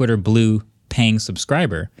a Twitter Blue paying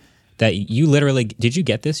subscriber, that you literally, did you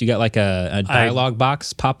get this? You got like a dialog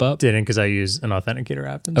box pop up? Didn't because I use an authenticator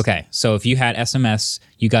app. Instead. Okay, so if you had SMS,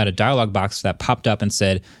 you got a dialog box that popped up and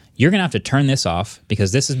said, you're going to have to turn this off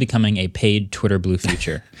because this is becoming a paid Twitter Blue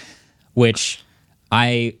feature, which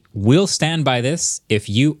I will stand by this. If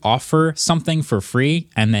you offer something for free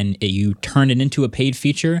and then you turn it into a paid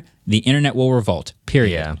feature, the internet will revolt,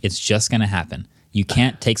 period. Yeah. It's just going to happen. You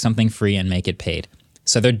can't take something free and make it paid.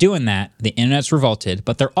 So they're doing that. The internet's revolted,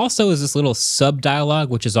 but there also is this little sub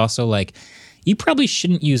dialogue, which is also like, you probably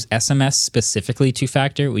shouldn't use SMS specifically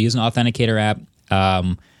two-factor. We use an authenticator app.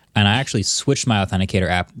 And I actually switched my authenticator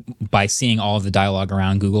app by seeing all of the dialogue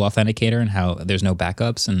around Google Authenticator and how there's no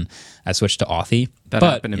backups. And I switched to Authy. That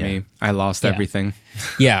happened to me. I lost everything.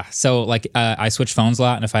 Yeah. So like I switch phones a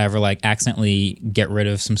lot. And if I ever like accidentally get rid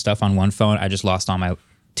of some stuff on one phone, I just lost all my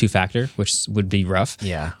two-factor, which would be rough.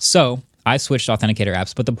 Yeah. So I switched authenticator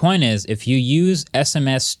apps. But the point is, if you use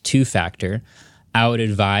SMS two-factor, I would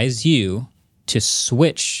advise you to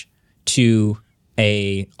switch to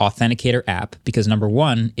a authenticator app because number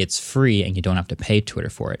one, it's free and you don't have to pay Twitter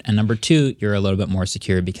for it. And number two, you're a little bit more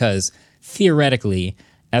secure because theoretically,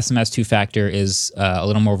 SMS two-factor is a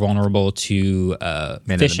little more vulnerable to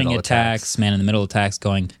phishing attacks, man-in-the-middle attacks,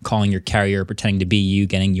 calling your carrier, pretending to be you,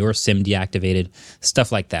 getting your SIM deactivated,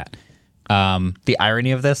 stuff like that. The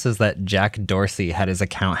irony of this is that Jack Dorsey had his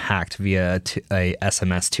account hacked via a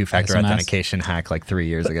SMS two-factor SMS? authentication hack like 3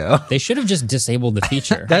 years ago. They should have just disabled the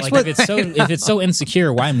feature. That's like, what- if it's so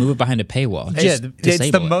insecure, why move it behind a paywall? Yeah, Just It's the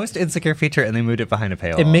disable it. most insecure feature, and they moved it behind a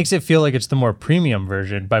paywall. It makes it feel like it's the more premium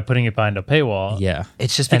version by putting it behind a paywall. Yeah.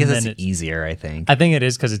 It's just because and it's then easier, I think. I think it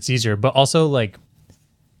is because it's easier, but also like,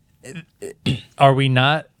 are we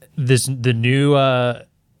not the new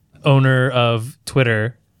owner of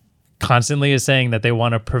Twitter constantly is saying that they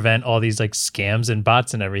want to prevent all these like scams and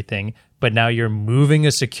bots and everything, but now you're moving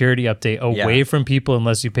a security update away from people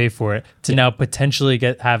unless you pay for it to now potentially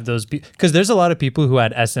have those because there's a lot of people who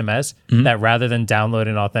had SMS that rather than download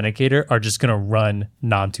an authenticator are just going to run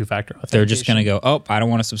non-two-factor authentication. They're just going to go, oh, I don't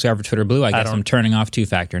want to subscribe for Twitter Blue. I guess I'm turning off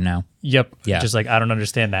two-factor now. Yep. Yeah. Just like, I don't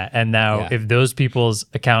understand that. And now if those people's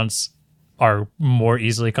accounts are more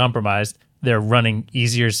easily compromised, they're running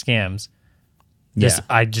easier scams.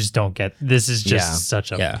 I just don't get. This is just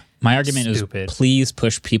such a My argument stupid. is please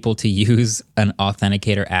push people to use an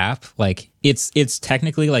authenticator app. Like it's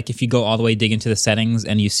technically like if you go all the way dig into the settings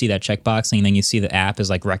and you see that checkbox and then you see the app is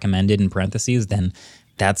like recommended in parentheses, then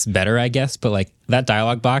that's better, I guess. But like that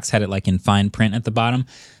dialog box had it like in fine print at the bottom.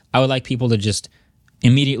 I would like people to just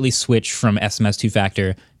immediately switch from SMS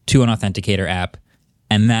two-factor to an authenticator app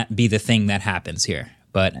and that be the thing that happens here.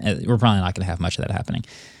 But we're probably not going to have much of that happening.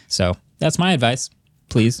 So that's my advice.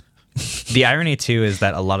 Please. The irony, too, is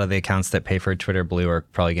that a lot of the accounts that pay for Twitter Blue are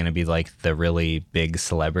probably going to be like the really big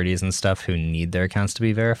celebrities and stuff who need their accounts to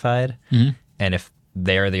be verified. And if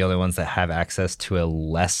they're the only ones that have access to a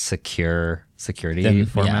less secure security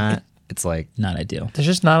format, it's like not ideal. There's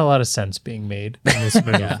just not a lot of sense being made in this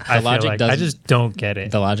move. I just don't get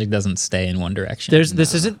it. The logic doesn't stay in one direction.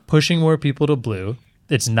 This isn't pushing more people to Blue.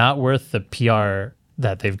 It's not worth the PR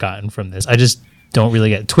that they've gotten from this. I just don't really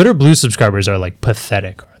get it. Twitter Blue subscribers are like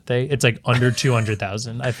pathetic, aren't they? It's like under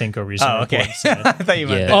 200,000, I think, a recent report said. I thought you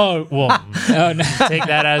meant that. Oh, well, take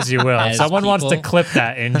that as you will. If someone wants to clip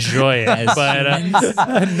that, enjoy it.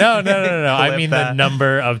 But no. I mean, the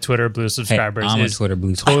number of Twitter Blue subscribers I'm is a Twitter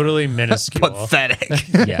Blue totally minuscule. Pathetic.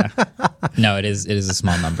 Yeah. No, it is a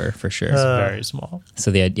small number for sure. It's very small.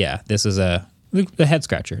 So this is a head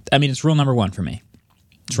scratcher. I mean, it's rule number one for me.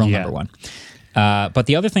 It's rule number one. But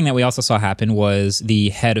the other thing that we also saw happen was the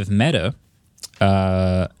head of Meta,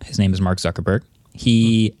 his name is Mark Zuckerberg.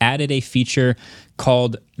 He added a feature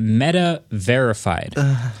called Meta Verified.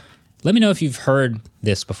 Let me know if you've heard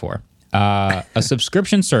this before. A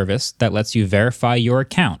subscription service that lets you verify your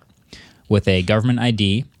account with a government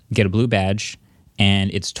ID, get a blue badge, and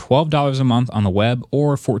it's $12 a month on the web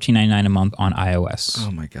or $14.99 a month on iOS.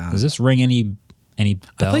 Oh my God. Does this ring any bells?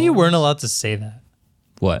 I thought you weren't allowed to say that.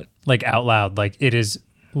 What? Like out loud, like it is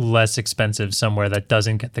less expensive somewhere that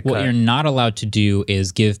doesn't get the cut. What you're not allowed to do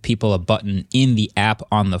is give people a button in the app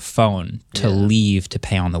on the phone to leave to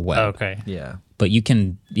pay on the web. Okay. Yeah. But you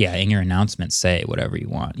can, in your announcement, say whatever you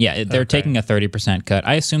want. Yeah, they're taking a 30% cut.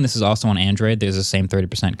 I assume this is also on Android. There's the same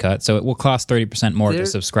 30% cut. So it will cost 30% more to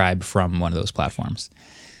subscribe from one of those platforms.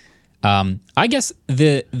 I guess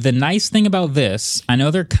the nice thing about this, I know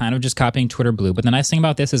they're kind of just copying Twitter Blue, but the nice thing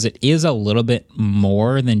about this is it is a little bit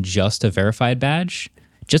more than just a verified badge.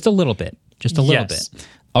 Just a little bit. Just a little bit.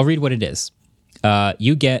 I'll read what it is.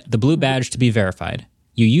 You get the blue badge to be verified.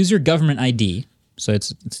 You use your government ID, so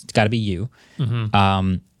it's got to be you.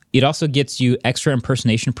 Mm-hmm. It also gets you extra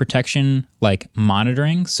impersonation protection, like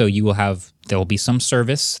monitoring. So there will be some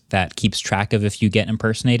service that keeps track of if you get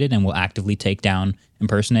impersonated and will actively take down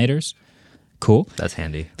impersonators. Cool. That's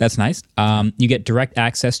handy. That's nice. You get direct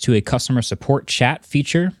access to a customer support chat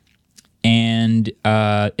feature, and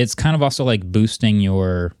it's kind of also like boosting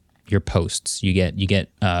your posts. You get.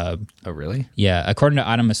 Oh, really? Yeah. According to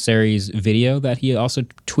Adam Mosseri's video that he also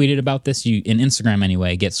tweeted about this, you in Instagram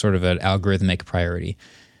anyway get sort of an algorithmic priority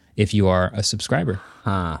if you are a subscriber.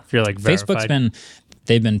 If you're like verified.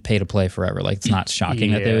 They've been pay to play forever. Like it's not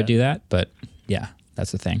shocking that they would do that, but yeah,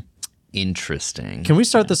 that's the thing. Interesting. Can we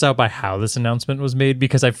start this out by how this announcement was made?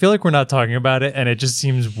 Because I feel like we're not talking about it, and it just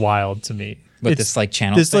seems wild to me. But this like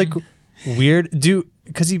channel this thing? like weird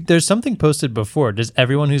because there's something posted before. Does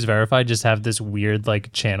everyone who's verified just have this weird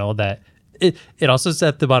like channel that it also says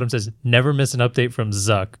at the bottom says never miss an update from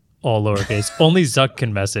Zuck, all lowercase. Only Zuck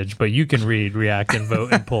can message, but you can read, react, and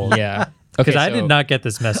vote and poll. Yeah. Because I did not get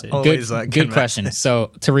this message. Good question.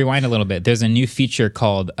 So to rewind a little bit, there's a new feature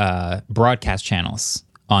called broadcast channels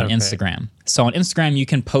on Instagram. So on Instagram, you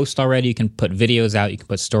can post already. You can put videos out. You can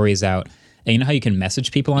put stories out. And you know how you can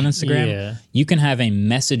message people on Instagram? Yeah. You can have a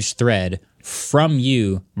message thread from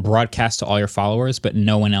you broadcast to all your followers, but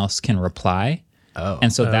no one else can reply. Oh.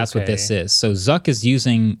 And so that's what this is. So Zuck is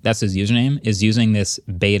using, that's his username, is using this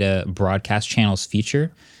beta broadcast channels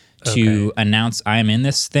feature to announce I am in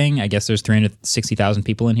this thing. I guess there's 360,000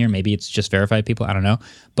 people in here. Maybe it's just verified people. I don't know.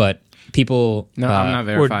 But people... No, I'm not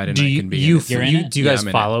verified and I can be in it. You're in it? Do you guys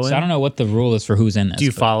follow him? So I don't know what the rule is for who's in this. Do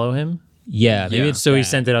you follow him? Yeah. Maybe it's so he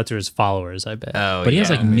sent it out to his followers, I bet. Oh, but he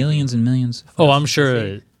has like millions and millions. Oh, I'm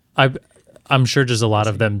sure. I'm sure just a lot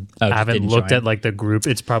of them haven't didn't looked join. at like the group.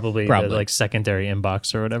 It's probably the, Probably. like secondary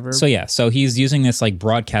inbox or whatever. So yeah, so he's using this like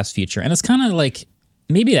broadcast feature, and it's kind of like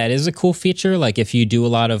maybe that is a cool feature. Like if you do a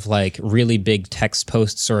lot of like really big text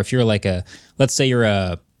posts, or if you're like let's say you're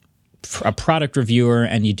a product reviewer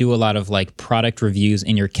and you do a lot of like product reviews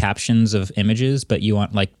in your captions of images, but you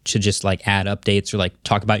want like to just like add updates or like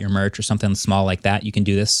talk about your merch or something small like that. You can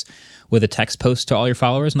do this with a text post to all your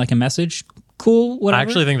followers and like a message. Cool, whatever. I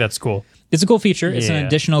actually think that's cool. It's a cool feature. It's an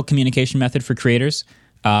additional communication method for creators.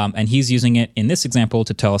 And he's using it in this example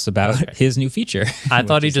to tell us about his new feature. I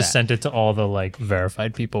thought he just sent it to all the like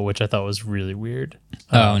verified people, which I thought was really weird.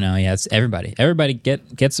 Oh no, yeah, it's everybody. Everybody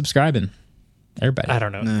get subscribing. Everybody. I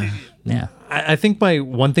don't know. Yeah. I think my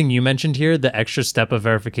one thing you mentioned here, the extra step of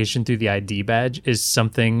verification through the ID badge, is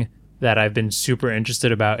something that I've been super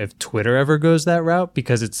interested about if Twitter ever goes that route,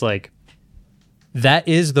 because it's like that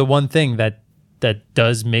is the one thing that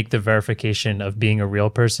does make the verification of being a real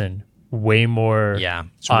person way more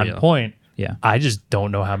on real. point. Yeah. I just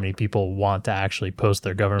don't know how many people want to actually post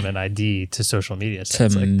their government ID to social media To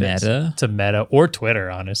sites like this. Meta? To Meta or Twitter,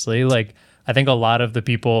 honestly. Like I think a lot of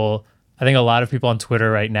people on Twitter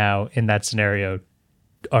right now in that scenario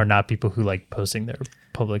are not people who like posting their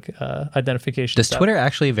public identification. Does stuff. Twitter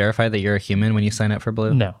actually verify that you're a human when you sign up for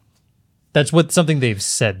Blue? No. That's something they've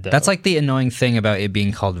said, though. That's like the annoying thing about it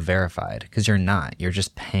being called verified, because you're not. You're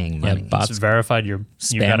just paying money. bots. It's verified you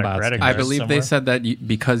got a bots. credit I card believe somewhere. they said that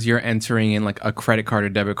because you're entering in like a credit card or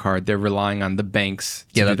debit card, they're relying on the banks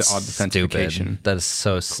to do the that's authentication. stupid. That is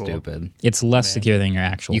so stupid. It's less secure than your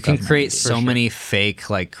actual. You can government create ID. so many fake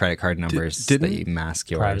like credit card numbers that didn't you mask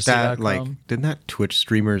yours. privacy- That like .com. didn't that Twitch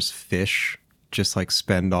streamer's Fish just like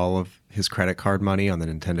spend all of his credit card money on the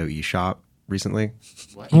Nintendo eShop recently?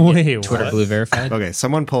 Wait, Twitter what? Blue verified. Okay,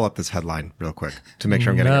 someone pull up this headline real quick to make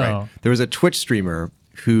sure I'm getting it No. right. There was a Twitch streamer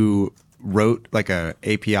who wrote like a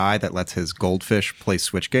API that lets his goldfish play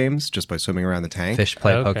Switch games just by swimming around the tank. Fish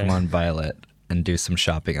play Okay. Pokemon Violet and do some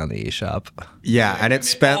shopping on the eShop. Yeah, and it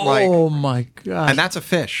spent like, Oh my god, and that's a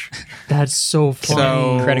fish. that's so funny.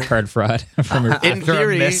 So Credit card fraud from her. in After a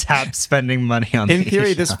theory, mishap spending money on in the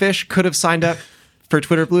theory, eShop. this fish could have signed up for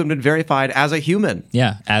Twitter Blue and been verified as a human.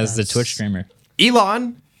 Yeah, as the Twitch streamer.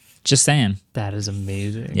 Elon. Just saying. That is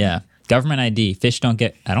amazing. Yeah. Government ID. Fish don't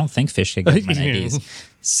get, I don't think fish get government IDs.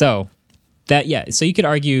 So so you could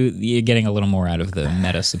argue you're getting a little more out of the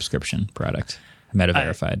Meta subscription product, Meta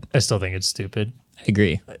verified. I still think it's stupid. I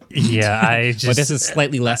agree. Yeah, I just But this is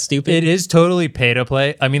slightly less stupid. it is totally pay to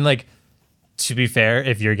play. I mean, like, to be fair,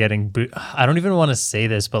 if you're getting I don't even want to say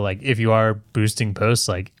this, but like if you are boosting posts,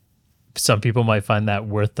 like some people might find that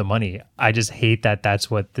worth the money. I just hate that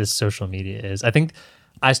that's what this social media is. I think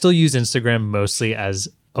I still use Instagram mostly as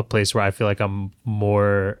a place where I feel like I'm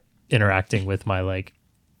more interacting with my like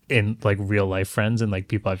in like real life friends and like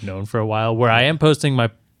people I've known for a while, where I am posting my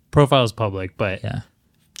profile is public, but Yeah.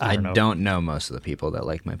 I don't know. don't know most of the people that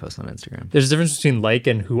like my posts on Instagram. There's a difference between like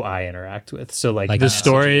and who I interact with. So like the messages.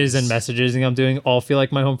 stories and messages I'm doing all feel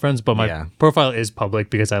like my home friends, but my Yeah. profile is public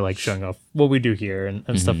because I like showing off what we do here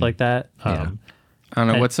and stuff like that. I don't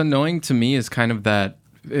know. What's annoying to me is kind of that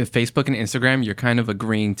Facebook and Instagram, you're kind of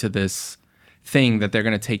agreeing to this thing that they're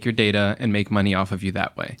going to take your data and make money off of you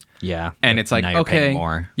that way. Yeah. And it's like, now you're paying okay,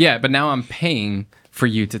 more. yeah, but now I'm paying for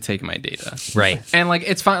you to take my data. Right. And like,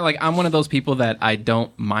 it's fine. Like, I'm one of those people that I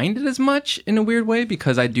don't mind it as much in a weird way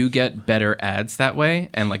because I do get better ads that way.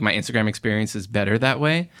 And like, my Instagram experience is better that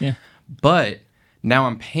way. Yeah. But now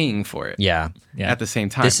I'm paying for it. Yeah. Yeah. At the same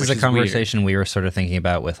time. This is which a weird. conversation we were sort of thinking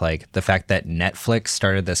about with like the fact that Netflix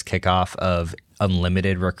started this kickoff of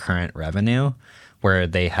unlimited recurrent revenue, where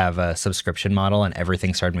they have a subscription model and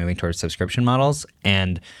everything started moving towards subscription models.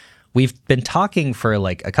 And we've been talking for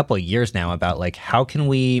like a couple of years now about like how can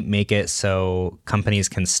we make it so companies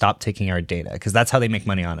can stop taking our data, because that's how they make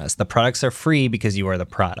money on us. The products are free because you are the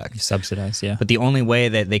product. Subsidized, yeah. But the only way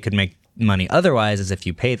that they could make money otherwise is if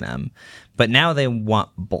you pay them. But now they want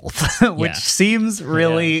both, which Yeah. seems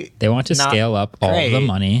really They want to not scale up all the great.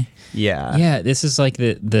 money. Yeah. Yeah, this is like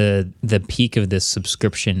the peak of this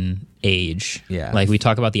subscription age. Yeah. Like we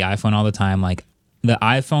talk about the iPhone all the time. Like the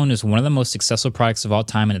iPhone is one of the most successful products of all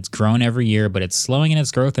time, and it's grown every year, but it's slowing in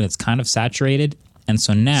its growth and it's kind of saturated. And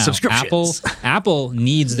so now Subscriptions. Apple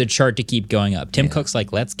needs the chart to keep going up. Tim Cook's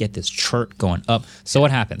like, let's get this chart going up. So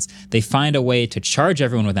what happens? They find a way to charge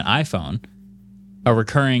everyone with an iPhone a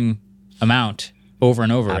recurring amount over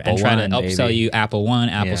and over Apple and try One, to upsell baby. you Apple One,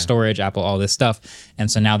 Apple Yeah. Storage, Apple all this stuff.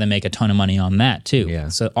 And so now they make a ton of money on that too. Yeah.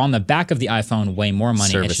 So on the back of the iPhone, way more money.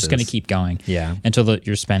 It's just Services. going to keep going. Yeah. Until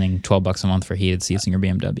you're spending $12 a month for heated seats in your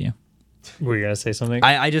BMW. Were you gonna say something?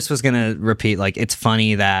 I just was going to repeat, like, it's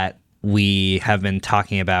funny that we have been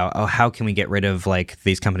talking about, oh, how can we get rid of like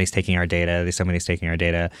these companies taking our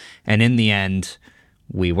data, and in the end,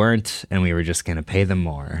 we weren't, and we were just going to pay them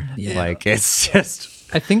more. Like it's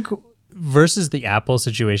just. I think versus the Apple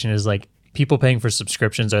situation is like people paying for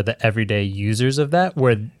subscriptions are the everyday users of that.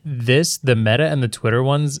 Where the Meta and the Twitter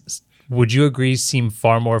ones, would you agree, seem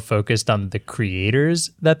far more focused on the creators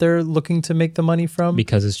that they're looking to make the money from?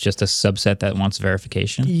 Because it's just a subset that wants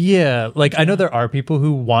verification. Yeah, like I know there are people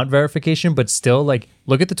who want verification, but still, like,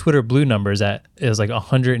 look at the Twitter Blue numbers. It was like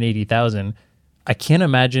 180,000. I can't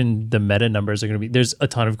imagine the Meta numbers are going to be. There's a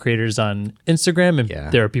ton of creators on Instagram,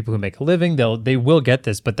 and there are people who make a living. They will get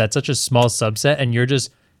this, but that's such a small subset, and you're just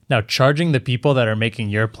now charging the people that are making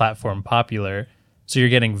your platform popular. So you're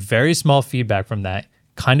getting very small feedback from that,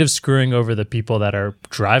 kind of screwing over the people that are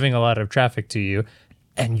driving a lot of traffic to you,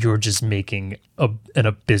 and you're just making an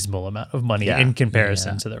abysmal amount of money in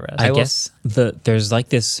comparison to the rest. I guess there's like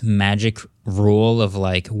this magic rule of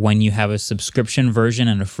like when you have a subscription version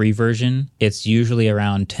and a free version, it's usually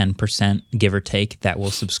around 10%, give or take, that will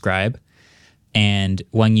subscribe. And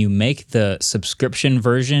when you make the subscription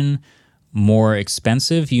version more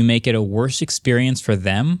expensive, you make it a worse experience for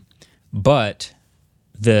them, but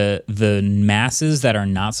the masses that are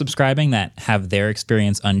not subscribing, that have their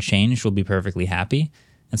experience unchanged, will be perfectly happy.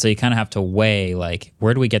 And so you kind of have to weigh, like,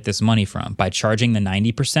 where do we get this money from? By charging the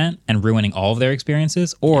 90% and ruining all of their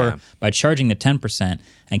experiences, or by charging the 10%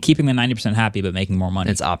 and keeping the 90% happy but making more money?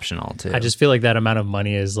 It's optional too. I just feel like that amount of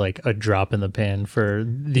money is like a drop in the pan for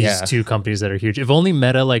these two companies that are huge. If only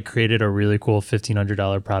Meta like created a really cool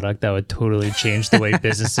 $1,500 product that would totally change the way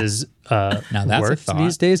businesses work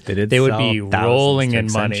these days, they would be rolling in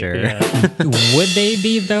money. Yeah. Would they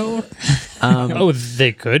be though?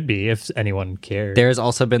 They could be if anyone cared. There's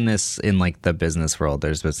also been this in like the business world.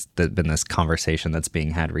 There's been this conversation that's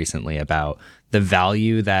being had recently about the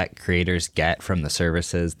value that creators get from the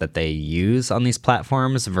services that they use on these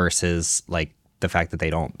platforms versus like the fact that they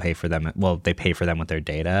don't pay for them. Well, they pay for them with their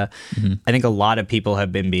data. Mm-hmm. I think a lot of people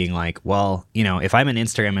have been being like, well, you know, if I'm an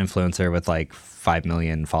Instagram influencer with like 5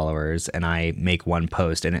 million followers and I make one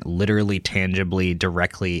post and it literally tangibly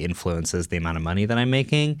directly influences the amount of money that I'm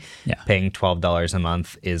making, paying $12 a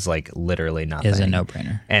month is like literally nothing. Is a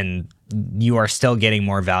no-brainer. And you are still getting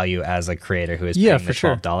more value as a creator who is paying the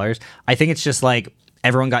 $12. I think it's just like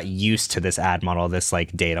everyone got used to this ad model, this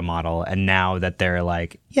like data model, and now that they're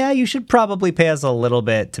like, yeah, you should probably pay us a little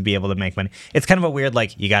bit to be able to make money. It's kind of a weird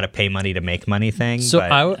like you got to pay money to make money thing. So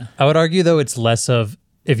I would argue though it's less of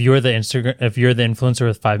if you're the influencer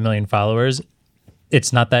with 5 million followers,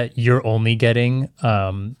 it's not that you're only getting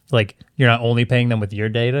like you're not only paying them with your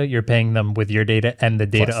data, you're paying them with your data and the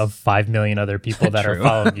data of 5 million other people that are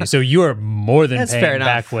following you. So you are more than paying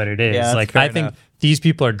back what it is. Yeah, like I think these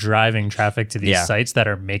people are driving traffic to these sites that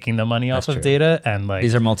are making the money off of data, and like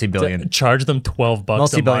these are multi-billion. Charge them $12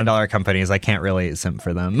 multi-billion-dollar companies. I can't really simp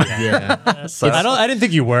for them. So I didn't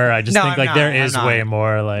think you were. I just think like there is way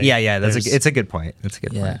more. Like it's a good point. It's a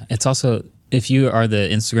good point. It's also, if you are the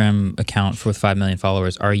Instagram account with 5 million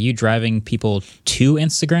followers, are you driving people to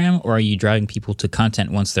Instagram, or are you driving people to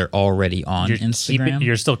content once they're already on Instagram?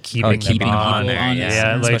 You're still keeping them on there.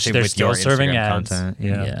 Yeah, like they're still serving ads.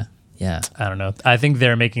 Content. Yeah. I don't know. I think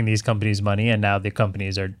they're making these companies money, and now the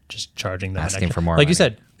companies are just charging them asking for more. Like money. You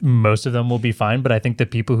said, most of them will be fine, but I think the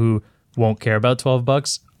people who won't care about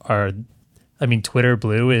 $12 are. I mean, Twitter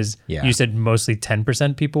Blue is. You said mostly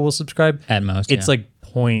 10% people will subscribe at most. It's like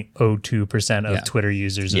 0.02% of Twitter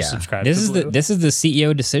users are subscribed. This to Blue. This is the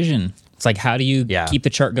CEO decision. It's like, how do you keep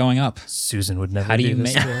the chart going up? Susan would never. How do you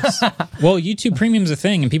make this? Well, YouTube Premium's a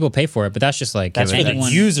thing, and people pay for it, but that's just like that's for the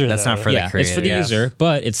user. That's not for the creator. It's for the user,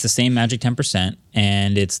 but it's the same magic 10%,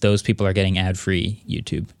 and it's those people are getting ad-free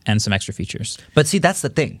YouTube and some extra features. But see, that's the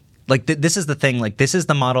thing. Like this is the thing. Like this is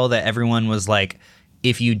the model that everyone was like,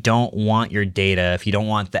 if you don't want your data, if you don't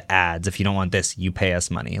want the ads, if you don't want this, you pay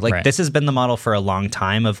us money. Like this has been the model for a long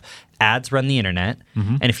time of ads run the internet.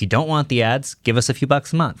 Mm-hmm. And if you don't want the ads, give us a few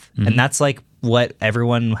bucks a month. Mm-hmm. And that's like what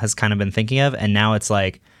everyone has kind of been thinking of. And now it's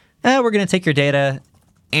like, we're going to take your data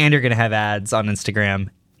and you're going to have ads on Instagram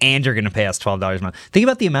and you're going to pay us $12 a month. Think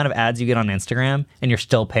about the amount of ads you get on Instagram and you're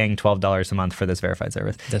still paying $12 a month for this verified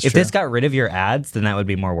service. If this got rid of your ads, then that would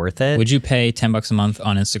be more worth it. Would you pay $10 a month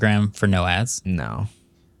on Instagram for no ads? No.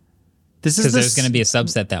 Because there's going to be a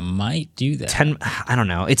subset that might do that. I don't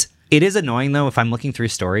know. It is annoying though. If I'm looking through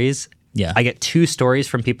stories, I get 2 stories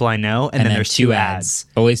from people I know, and then there's 2 ads.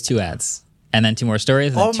 Always 2 ads, and then 2 more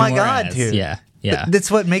stories. And oh then 2 my more god, ads. dude! Yeah, Yeah. That's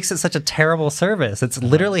what makes it such a terrible service. It's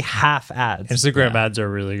literally half ads. Instagram ads are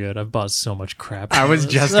really good. I've bought so much crap. I was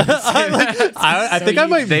just gonna say that. I think I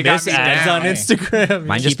might they got miss me ads down. on Instagram.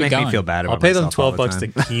 Mine just Keep it make me going. feel bad about I'll pay them myself all the $12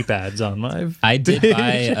 time. to keep ads on my. I did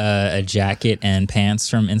buy a jacket and pants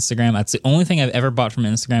from Instagram. That's the only thing I've ever bought from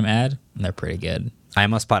an Instagram ad, and they're pretty good. I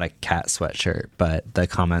almost bought a cat sweatshirt, but the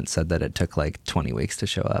comment said that it took like 20 weeks to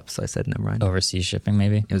show up. So I said, never mind. Overseas shipping,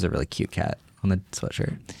 maybe. It was a really cute cat on the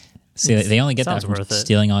sweatshirt. See, they only get that Sounds from worth it.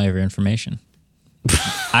 stealing all of your information.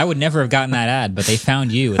 I would never have gotten that ad, but they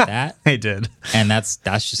found you with that, I did. and that's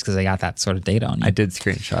just because they got that sort of data on you. I did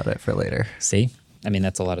screenshot it for later. See? I mean,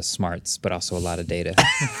 that's a lot of smarts, but also a lot of data.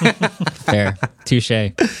 Fair. Touche.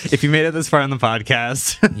 If you made it this far on the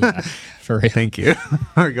podcast, Yeah, for real. thank you.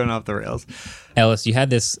 We're going off the rails. Ellis, you had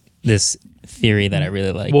this theory that I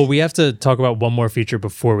really like. Well, we have to talk about one more feature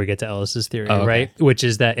before we get to Ellis's theory, Oh, okay. right? Which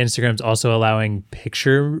is that Instagram's also allowing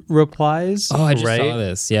picture replies. oh, I just right? saw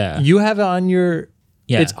this. Yeah. You have it on your.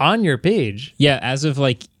 Yeah. It's on your page. Yeah, as of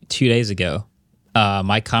like 2 days ago,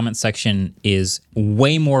 my comment section is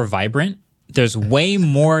way more vibrant. There's way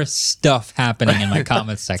more stuff happening in my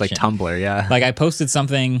comment section. It's like Tumblr, yeah. Like I posted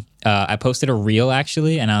something, I posted a reel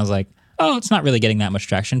actually, and I was like, oh, it's not really getting that much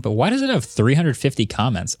traction, but why does it have 350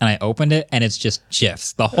 comments? And I opened it and it's just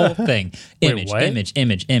GIFs, the whole thing. Wait, what? image.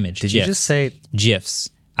 Did you just say GIFs?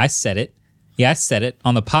 I said it. Yeah, I said it.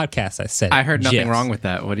 On the podcast, I said it. I heard nothing GIFs. wrong with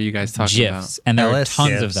that. What are you guys talking GIFs. And there Ellis are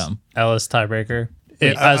tons of GIFs. them. Ellis tiebreaker.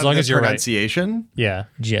 As long The as you're right. pronunciation. Yeah.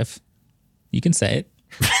 GIF. You can say it.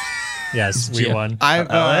 Yes, we GIF. won. I've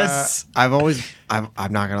Ellis? I've always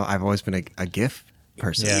been a GIF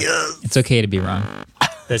person. Yeah. It's okay to be wrong.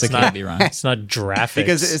 It's okay to not be wrong. It's not graphic.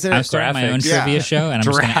 Because isn't I'm it starting my own graphics. trivia Yeah. show, and I'm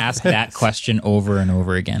just going to ask that question over and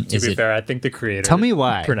over again. To Is be it fair, I think the creator Tell me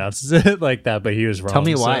why. pronounces it like that, but he was wrong. Tell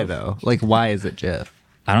me why, so- though. Like, why is it GIF?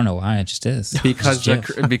 I don't know why, it just is. Because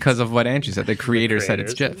It's GIF. because of what Andrew said. The creator said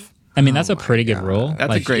it's GIF. I mean, that's a pretty good rule. That's a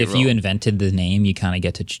like, great if you rule. invented the name, you kind of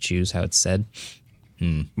get to choose how it's said.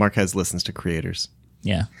 Marquez listens to creators.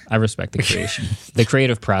 Yeah, I respect the creation, the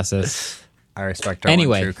creative process. I respect our one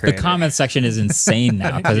Anyway, true the creator. comment section is insane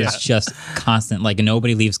now because it's just constant. Like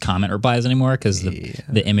nobody leaves comment replies anymore because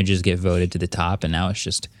the images get voted to the top, and now it's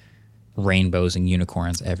just rainbows and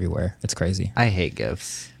unicorns everywhere. It's crazy. I hate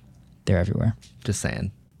GIFs. They're everywhere. Just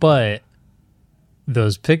saying. But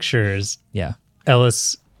those pictures, Yeah.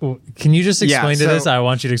 Ellis, can you just Yeah, explain to this? so- I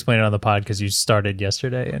want you to explain it on the pod because you started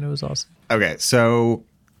yesterday and it was awesome. Okay, so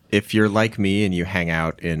if you're like me and you hang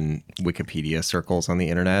out in Wikipedia circles on the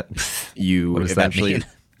internet, you What does that eventually mean?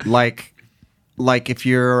 like if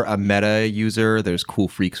you're a Meta user, there's Cool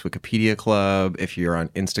Freaks Wikipedia Club. If you're on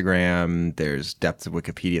Instagram, there's Depths of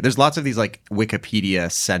Wikipedia. There's lots of these like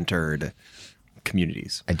Wikipedia centered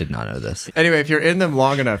communities. I did not know this. Anyway, if you're in them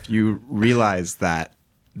long enough, you realize that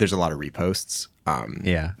there's a lot of reposts.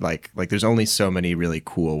 Yeah. Like there's only so many really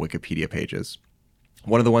cool Wikipedia pages.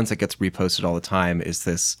 One of the ones that gets reposted all the time is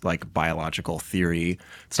this like biological theory.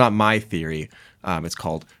 It's not my theory. It's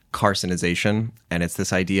called carcinization, and it's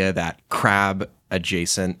this idea that crab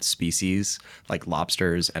adjacent species like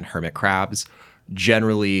lobsters and hermit crabs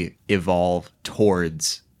generally evolve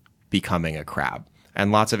towards becoming a crab.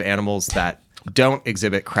 And lots of animals that don't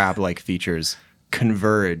exhibit crab-like features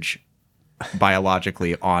converge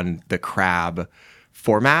biologically on the crab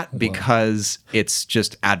format because it's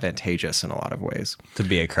just advantageous in a lot of ways. To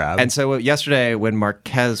be a crab. And so yesterday when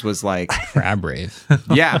Marquez was like, Crab rave.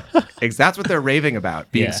 yeah, that's what they're raving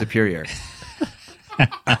about, being Yeah. superior.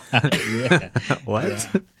 what?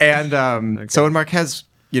 And so when Marquez,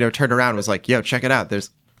 turned around and was like, yo, check it out. There's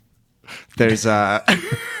check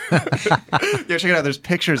it out. There's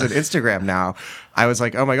pictures on Instagram now. I was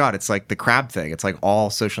like, oh my God, it's like the crab thing. It's like all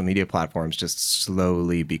social media platforms just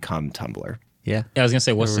slowly become Tumblr. Yeah. Yeah, I was gonna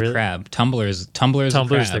say, what's the Really? crab? Tumblr's Tumblr's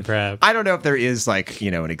the the crab. I don't know if there is like,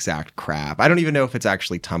 an exact crab. I don't even know if it's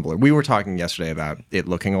actually Tumblr. We were talking yesterday about it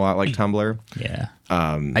looking a lot like Tumblr. Yeah,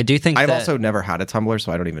 I do think I've that, also never had a Tumblr,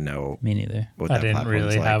 so I don't even know me neither. what I that didn't platform is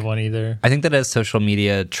really like. have one either. I think that as social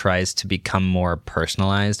media tries to become more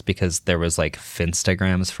personalized, because there was like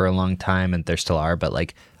Finstagrams for a long time, and there still are, but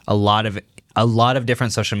like a lot of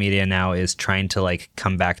different social media now is trying to like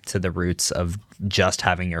come back to the roots of just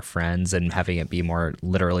having your friends and having it be more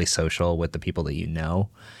literally social with the people that you know.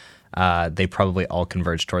 They probably all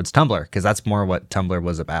converge towards Tumblr because that's more what Tumblr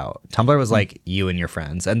was about. Tumblr was like you and your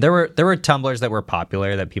friends, and there were Tumblrs that were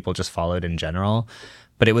popular that people just followed in general,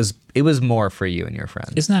 but it was more for you and your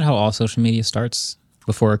friends. Isn't that how all social media starts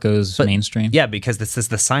before it goes mainstream? Yeah, because this is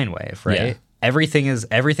the sine wave, right? Yeah. Everything is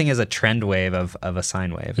a trend wave of a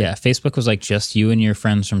sine wave. Yeah, Facebook was like just you and your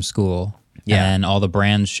friends from school, Yeah. And all the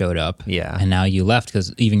brands showed up. Yeah. And now you left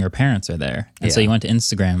because even your parents are there. And so Yeah. you went to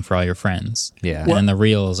Instagram for all your friends. Yeah. And then the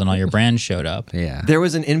Reels and all your brands showed up. Yeah. There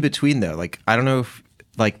was an in between though. Like I don't know if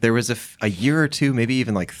like there was a year or two, maybe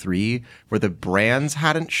even like 3, where the brands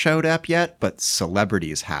hadn't showed up yet, but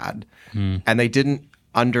celebrities had, and they didn't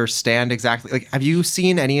understand exactly. Like, have you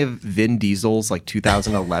seen any of Vin Diesel's like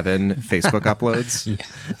 2011 Facebook uploads?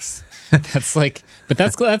 Yes. That's like, but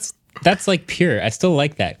that's like pure. I still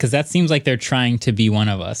like that because that seems like they're trying to be one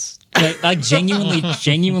of us. Like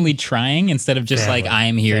genuinely trying instead of just Family. like I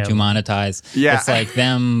am here to monetize. Yeah. It's like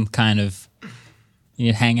them kind of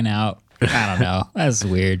hanging out. I don't know. That's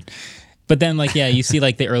weird. But then like, yeah, you see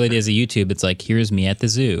like the early days of YouTube, it's like, here's me at the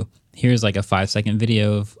zoo. Here's like a 5-second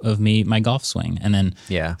video of me, my golf swing. And then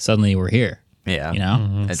suddenly we're here. Yeah. You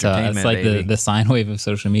know? So Entertainment, it's like baby. the sine wave of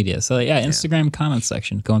social media. So yeah, Instagram comment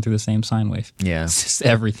section going through the same sine wave. Yeah. It's just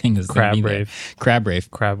everything is Crab gonna be there. rave. Crab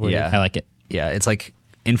rave. Crab wave. Yeah. I like it. Yeah. It's like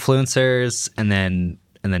influencers and then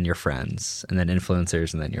your friends, and then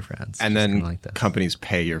influencers and then your friends. And Just then kinda like that. companies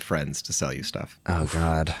pay your friends to sell you stuff. Oh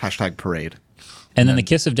God. Hashtag parade. And then the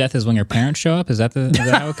kiss of death is when your parents show up. Is that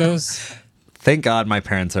how it goes? Thank God my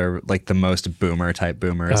parents are like the most boomer type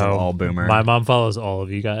boomers of all boomer. My mom follows all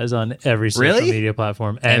of you guys on every social Really? media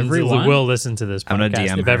platform, and Everyone? will listen to this podcast. I'm gonna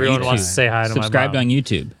DM if her. everyone You wants too. to say hi to my Subscribed mom. on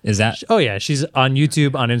YouTube. Is that? Oh yeah, she's on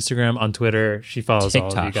YouTube, on Instagram, on Twitter. She follows all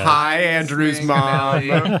of you TikTok. guys. Hi, Andrew's mom.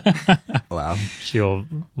 Wow. She'll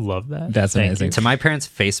love that. That's Thank amazing. you. To my parents,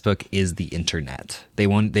 Facebook is the internet. They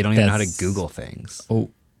don't even know how to That's- Google things.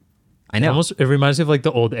 Oh, I know. Almost, it reminds me of like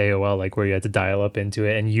the old AOL, like where you had to dial up into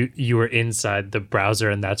it, and you were inside the browser,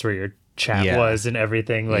 and that's where your chat Yeah. was and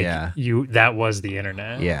everything. Like Yeah. that was the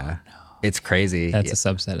internet. Yeah. It's crazy. that's Yeah. a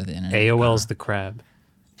subset of the internet. AOL's the crab.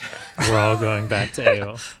 We're all going back to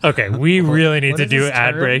AOL. Okay, we really need to is do this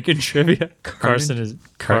ad term? break and trivia. Carson is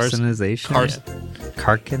Carcinization?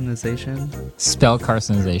 Carcinization? Spell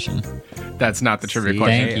carcinization. That's not the trivia See?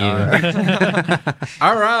 question. Thank you.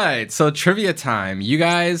 All right, so trivia time. You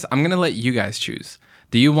guys, I'm going to let you guys choose.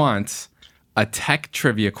 Do you want a tech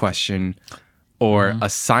trivia question or a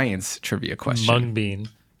science trivia question? mung bean.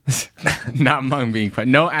 Not mung bean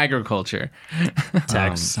question. No agriculture.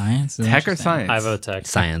 Tech. Science. is Tech or interesting. science? I vote tech.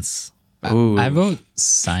 Science. Ooh. I vote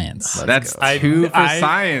science. That's 2 for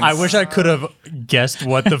science. I wish I could have guessed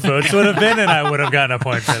what the votes would have been, and I would have gotten a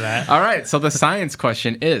point for that. All right, so the science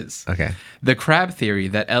question is Okay. the crab theory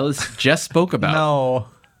that Ellis just spoke about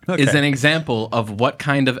No. is an example of what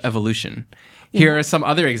kind of evolution? Here are some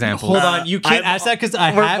other examples. Hold on, you can't ask that because we're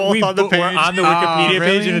on the Wikipedia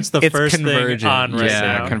page, and it's the It's first thing convergent. on right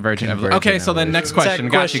Yeah, now. convergent evolution. Okay, so then next question.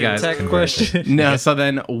 Got you guys. Tech question. No, so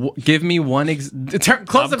then give me one. Close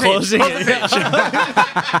the page. closing Close the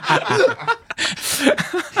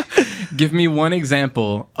page. Give me one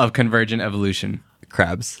example of convergent evolution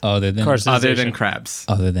Crabs. Other than Carson. other than crabs.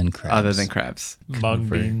 other than crabs. Other than crabs. Mung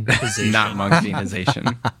bean. Not mung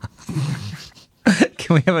beanization.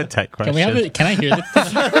 Can we have a tech question? Can we have it? Can I hear this?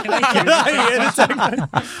 Can I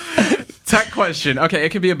hear this? Tech question. Okay, it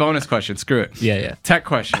could be a bonus question. Screw it. Yeah. Tech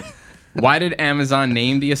question. Why did Amazon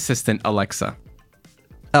name the assistant Alexa?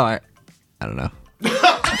 Oh, I don't know.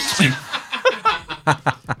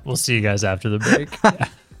 We'll see you guys after the break.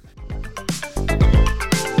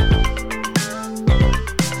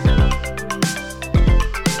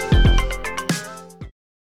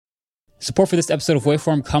 Support for this episode of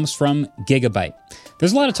Waveform comes from Gigabyte.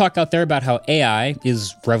 There's a lot of talk out there about how AI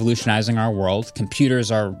is revolutionizing our world.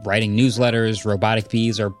 Computers are writing newsletters, robotic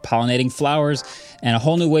bees are pollinating flowers, and a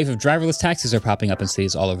whole new wave of driverless taxis are popping up in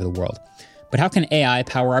cities all over the world. But how can AI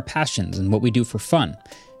power our passions and what we do for fun?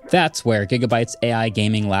 That's where Gigabyte's AI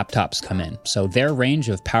gaming laptops come in. So their range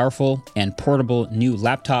of powerful and portable new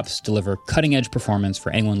laptops deliver cutting-edge performance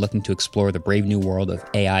for anyone looking to explore the brave new world of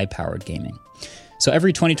AI-powered gaming. So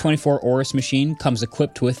every 2024 Aorus machine comes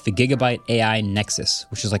equipped with the Gigabyte AI Nexus,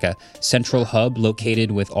 which is like a central hub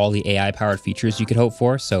located with all the AI-powered features you could hope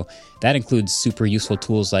for. So that includes super useful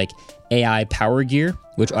tools like AI Power Gear,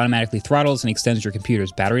 which automatically throttles and extends your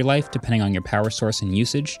computer's battery life depending on your power source and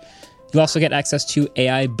usage. You'll also get access to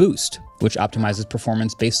AI Boost, which optimizes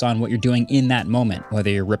performance based on what you're doing in that moment,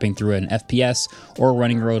 whether you're ripping through an FPS or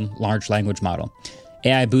running your own large language model.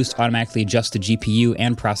 AI Boost automatically adjusts the GPU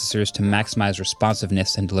and processors to maximize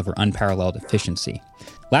responsiveness and deliver unparalleled efficiency.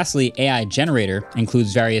 Lastly, AI Generator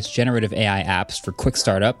includes various generative AI apps for quick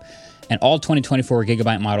startup, and all 2024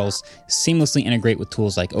 Gigabyte models seamlessly integrate with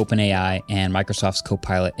tools like OpenAI and Microsoft's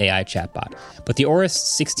Copilot AI chatbot. But the Aorus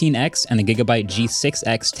 16X and the Gigabyte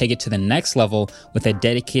G6X take it to the next level with a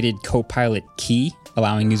dedicated Copilot key,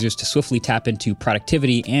 allowing users to swiftly tap into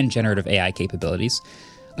productivity and generative AI capabilities.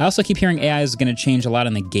 I also keep hearing AI is going to change a lot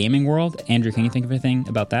in the gaming world. Andrew, can you think of anything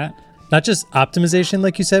about that? Not just optimization,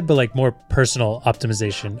 like you said, but like more personal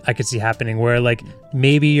optimization I could see happening where like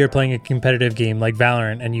maybe you're playing a competitive game like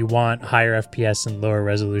Valorant and you want higher FPS and lower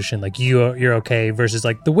resolution. Like you're okay versus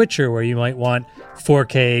like The Witcher where you might want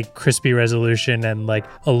 4K crispy resolution and like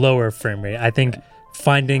a lower frame rate. I think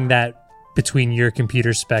finding that between your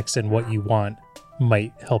computer specs and what you want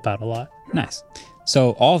might help out a lot. Nice.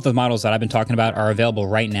 So all of the models that I've been talking about are available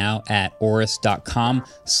right now at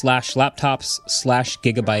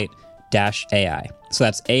aorus.com/laptops/gigabyte-AI. So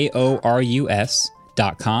that's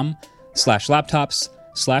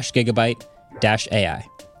aorus.com/laptops/gigabyte-AI.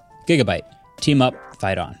 Gigabyte. Team up,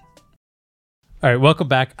 fight on. All right, welcome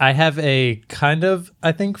back. I have a kind of,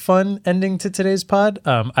 I think, fun ending to today's pod.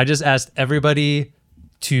 I just asked everybody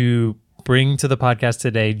to bring to the podcast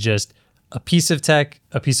today just a piece of tech,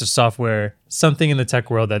 a piece of software, something in the tech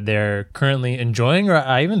world that they're currently enjoying, or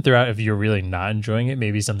I even threw out if you're really not enjoying it,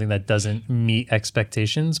 maybe something that doesn't meet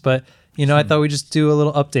expectations. But, you know, I thought we'd just do a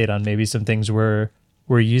little update on maybe some things we're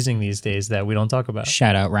using these days that we don't talk about.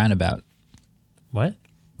 Shout out Roundabout. What?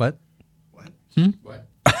 What? What?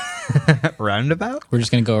 Roundabout? We're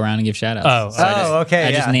just going to go around and give shout outs. Oh, okay.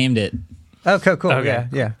 I just named it. Oh, cool. Okay.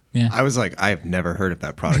 Yeah. I was like, I have never heard of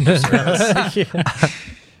that product or service.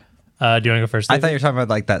 Do you want to go first? I David? thought you were talking about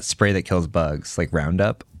like that spray that kills bugs, like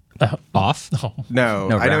Roundup. Off? No,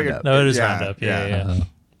 No, I know Roundup. No, it is Roundup. Yeah.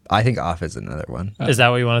 I think Off is another one. Is that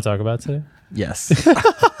what you want to talk about today? Yes. Do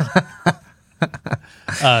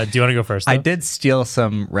you want to go first? I though? did steal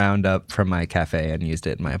some Roundup from my cafe and used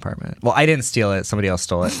it in my apartment. Well, I didn't steal it. Somebody else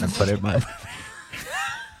stole it and put it in my apartment.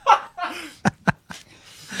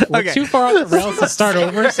 We're too far off the rails to start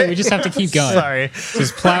over, so we just have to keep going. Sorry.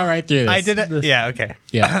 Just plow right through this. I didn't. Yeah, okay.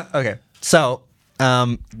 Yeah. Okay. So,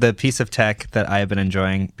 the piece of tech that I have been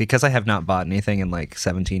enjoying, because I have not bought anything in like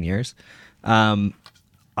 17 years,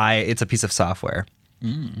 it's a piece of software.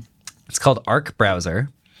 It's called Arc Browser.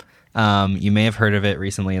 You may have heard of it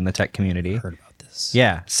recently in the tech community. Heard about this.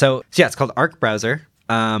 Yeah. So yeah, it's called Arc Browser.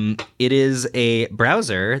 It is a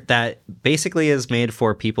browser that basically is made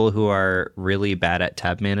for people who are really bad at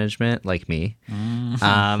tab management, like me.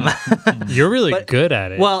 You're really good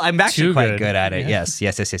at it. Well, I'm actually Too quite good at it. Yeah.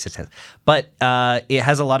 Yes. But it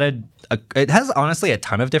has it has honestly a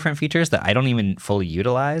ton of different features that I don't even fully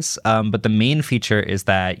utilize. But the main feature is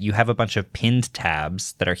that you have a bunch of pinned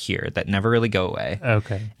tabs that are here that never really go away.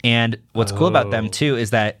 Okay. And what's cool about them too is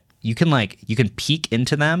that you can peek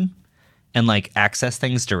into them and like access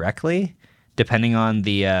things directly depending on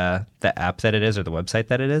the app that it is or the website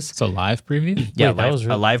that it is. So live preview? Yeah, Wait, that was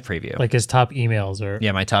a live preview. Like his top emails or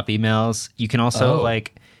Yeah, my top emails. You can also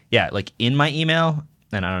like in my email,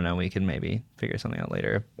 and I don't know, we can maybe figure something out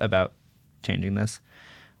later about changing this.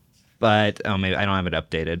 But maybe I don't have it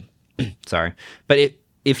updated. Sorry. But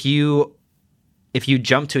if you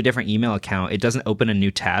jump to a different email account, it doesn't open a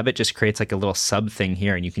new tab. It just creates like a little sub thing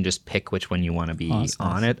here, and you can just pick which one you want to be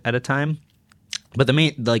on it at a time. But the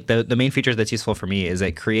main feature that's useful for me is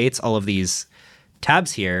it creates all of these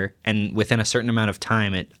tabs here, and within a certain amount of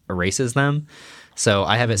time, it erases them. So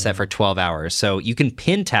I have it set for 12 hours. So you can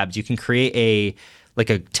pin tabs. You can create a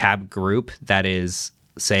tab group that is,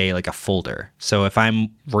 say, like a folder. So if I'm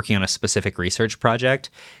working on a specific research project,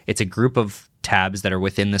 it's a group of tabs that are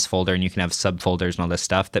within this folder, and you can have subfolders and all this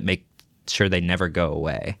stuff that make sure they never go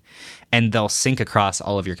away. And they'll sync across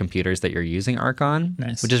all of your computers that you're using Arc on,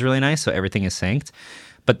 Nice. which is really nice. So everything is synced.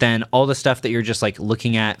 But then all the stuff that you're just like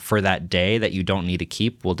looking at for that day that you don't need to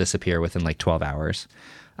keep will disappear within like 12 hours.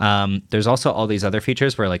 There's also all these other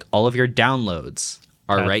features where like all of your downloads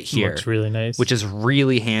are that right here. Looks really nice. Which is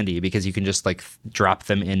really handy because you can just like drop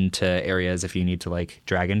them into areas if you need to like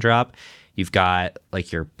drag and drop. You've got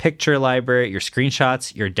like your picture library, your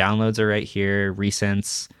screenshots, your downloads are right here,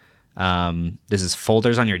 recents. This is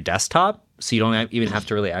folders on your desktop. So you don't even have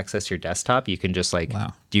to really access your desktop. You can just like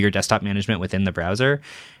do your desktop management within the browser.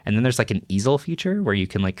 And then there's like an easel feature where you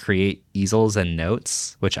can like create easels and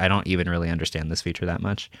notes, which I don't even really understand this feature that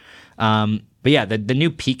much. But yeah, the new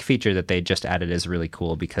peek feature that they just added is really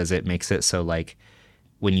cool because it makes it so like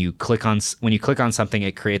when you click on something,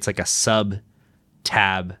 it creates like a sub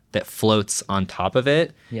tab that floats on top of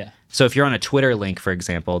it. Yeah. So if you're on a Twitter link, for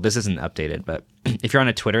example, this isn't updated, but if you're on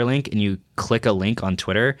a Twitter link and you click a link on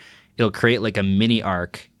Twitter, it'll create like a mini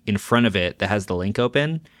arc in front of it that has the link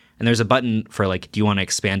open. And there's a button for like, do you want to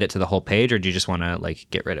expand it to the whole page or do you just want to like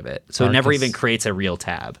get rid of it? So it never even creates a real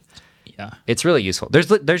tab. Yeah. It's really useful.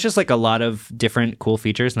 There's just like a lot of different cool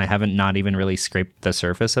features, and I haven't not even really scraped the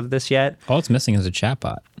surface of this yet. All it's missing is a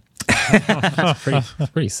chatbot. It's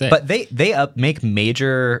pretty sick. But they make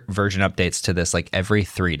major version updates to this like every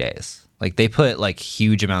 3 days. Like they put like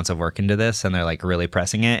huge amounts of work into this, and they're like really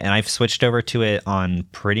pressing it. And I've switched over to it on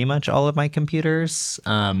pretty much all of my computers.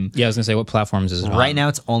 yeah, I was gonna say, what platforms is it on? Right now,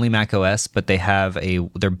 it's only Mac OS, but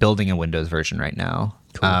they're building a Windows version right now,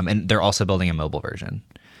 and they're also building a mobile version.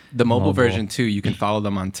 The mobile version too, you can follow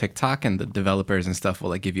them on TikTok, and the developers and stuff will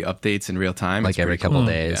like give you updates in real time. Like It's every pretty couple cool.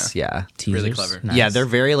 days. Yeah. Teasers? really clever. Nice. Yeah, they're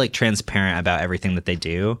very like transparent about everything that they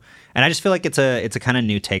do, and I just feel like it's a kind of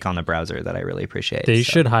new take on the browser that I really appreciate. They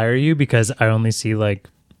so. should hire you because I only see like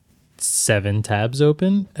 7 tabs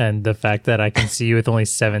open, and the fact that I can see you with only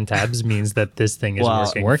 7 tabs means that this thing is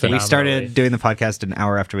working. We phenomenally. started doing the podcast an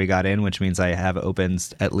hour after we got in, which means I have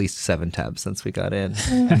opened at least 7 tabs since we got in,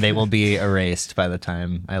 and they will be erased by the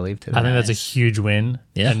time I leave today. I think that's a huge win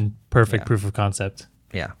and perfect proof of concept.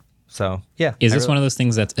 Yeah. So yeah. Is this one of those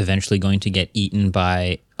things that's eventually going to get eaten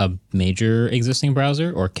by a major existing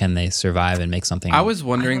browser, or can they survive and make something? I was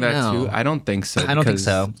wondering that know. too. I don't think so. I don't think because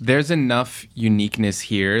so. There's enough uniqueness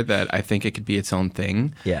here that I think it could be its own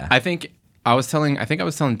thing. Yeah. I think I was telling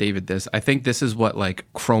David this. I think this is what like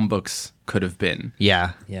Chromebooks could have been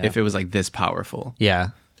Yeah. if it was like this powerful.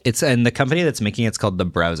 Yeah. And the company that's making it's called the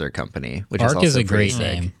Browser Company, which Arc is also is a pretty great sick.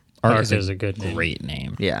 name. Arc is a good name. great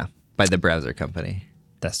name. Yeah, by the Browser Company,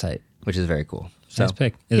 That's tight. which is very cool. So Nice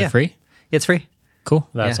pick. Is yeah. it free? It's free. Cool.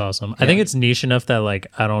 That's Yeah. awesome. I think it's niche enough that like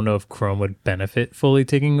I don't know if Chrome would benefit fully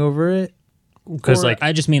taking over it because Or like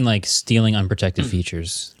I just mean like stealing unprotected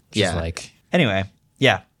features. Just Yeah. like Anyway,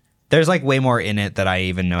 yeah. There's like way more in it that I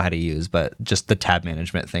even know how to use, but just the tab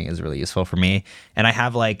management thing is really useful for me. And I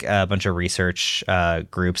have like a bunch of research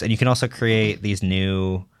groups, and you can also create these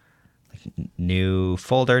new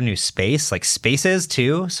folder, new space, like spaces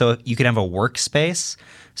too. So you can have a workspace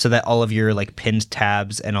so that all of your like pinned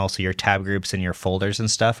tabs and also your tab groups and your folders and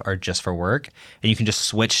stuff are just for work. And you can just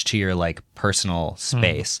switch to your like personal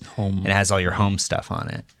space. Home. And it has all your home stuff on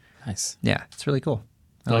it. nice. Yeah, it's really cool.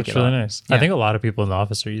 I looks it really a lot. nice. Yeah. I think a lot of people in the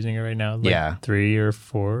office are using it right now. Like Yeah. 3 or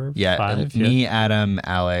 4, Yeah, 5. me, Adam,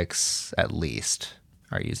 Alex, at least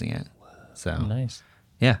are using it. So Nice.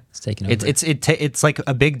 yeah, It's taking over. it's like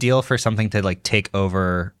a big deal for something to like take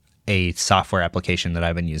over a software application that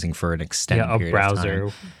I've been using for an extended Yeah, a period of browser.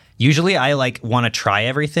 time. Usually, I like want to try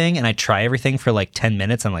everything, and I try everything for like 10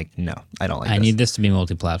 minutes. I'm like, no, I don't like. I this. need this to be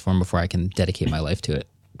multi-platform before I can dedicate my life to it.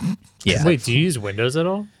 Yeah, Wait, do you use Windows at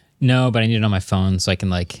all? No, but I need it on my phone so I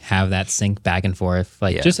can like have that sync back and forth.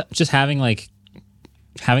 Like Yeah. just having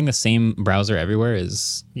the same browser everywhere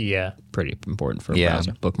is Yeah. pretty important for a Yeah.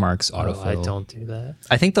 browser. Bookmarks, Oh, autofill. I don't do that.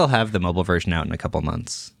 I think they'll have the mobile version out in a couple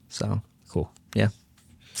months. So Cool. yeah,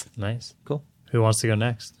 Nice. cool. Who wants to go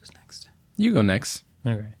next? Next. You go next.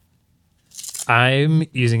 Okay. I'm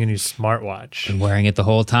using a new smartwatch. Been wearing it the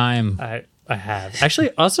whole time. I have.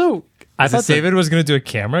 Actually, also, I thought David was going to do a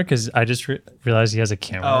camera because I just realized he has a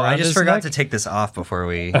camera. Oh, I around just his forgot neck. to take this off before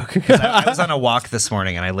we. 'cause I was on a walk this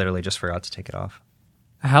morning, and I literally just forgot to take it off.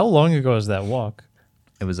 How long ago was that walk?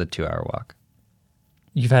 It was a 2-hour walk.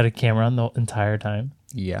 You've had a camera on the entire time?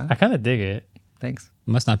 Yeah, I kind of dig it. thanks.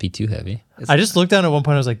 It must not be too heavy. I just looked down at one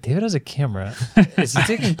point. I was like, David has a camera. Is he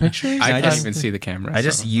taking pictures? I can't just- even see the camera. I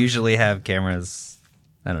just so. usually have cameras.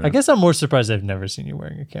 I don't know. I guess I'm more surprised I've never seen you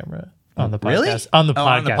wearing a camera on the podcast. Really? On the Oh,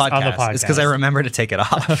 podcast. On the podcast. It's because I remember to take it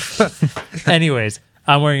off. Anyways,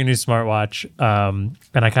 I'm wearing a new smartwatch,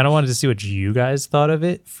 and I kind of wanted to see what you guys thought of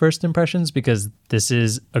it, first impressions, because this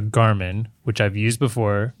is a Garmin, which I've used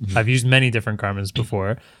before. I've used many different Garmins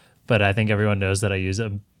before, but I think everyone knows that I use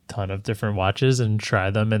a ton of different watches and try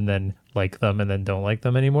them and then like them and then don't like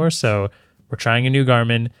them anymore. So we're trying a new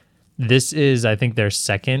Garmin. This is, I think, their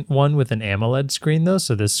second one with an AMOLED screen, though,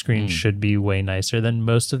 so this screen should be way nicer than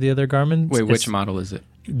most of the other Garmins. Wait, which It's model is it?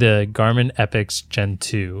 the Garmin Epix Gen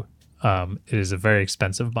 2. It is a very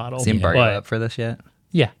expensive model. Is the embargo but up for this yet?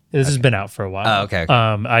 yeah, this has been out for a while. Oh, okay, okay.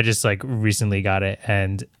 I just like recently got it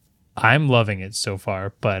and I'm loving it so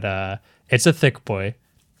far, but it's a thick boy.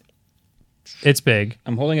 It's big.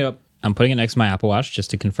 I'm holding it up. I'm putting it next to my Apple Watch just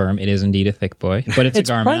to confirm it is indeed a thick boy, but it's, It's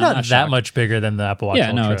a Garmin. probably I'm not that shocked. much bigger than the Apple Watch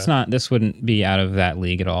Yeah, no, Ultra. it's not. This wouldn't be out of that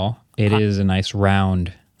league at all. It is a nice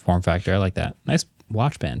round form factor. I like that. Nice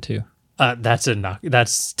watch band too. That's a knock.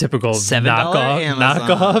 That's typical $7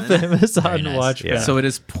 knockoff Amazon nice. watch. Yeah. band. So it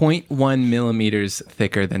is 0.1 millimeters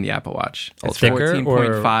thicker than the Apple Watch. It's Thicker or-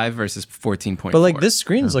 14.5 versus 14.4. But like this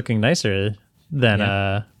screen's looking nicer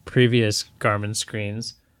than previous Garmin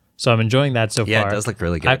screens. So I'm enjoying that so Yeah, far. it does look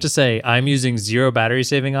really good. I have to say, I'm using 0 battery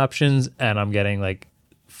saving options and I'm getting like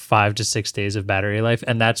 5 to 6 days of battery life.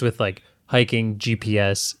 And that's with like hiking,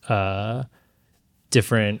 GPS,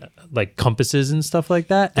 different like compasses and stuff like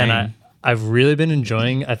that. And I've really been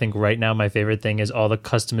enjoying, I think right now my favorite thing is all the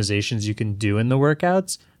customizations you can do in the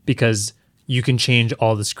workouts, because you can change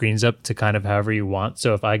all the screens up to kind of however you want.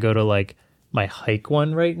 So if I go to like my hike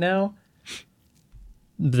one right now,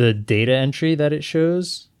 the data entry that it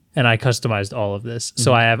shows, and I customized all of this.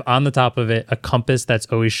 So I have on the top of it a compass that's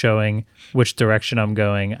always showing which direction I'm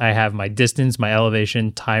going. I have my distance, my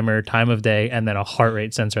elevation, timer, time of day, and then a heart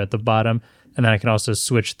rate sensor at the bottom. And then I can also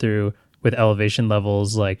switch through with elevation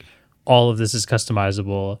levels. Like all of this is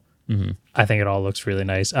customizable. I think it all looks really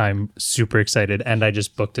nice. I'm super excited. And I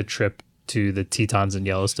just booked a trip to the Tetons in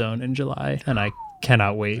Yellowstone in July. And I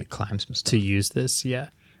cannot wait Climb some stuff. to use this. Yeah.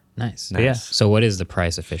 Nice. Yeah. So what is the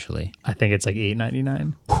price officially? I think it's like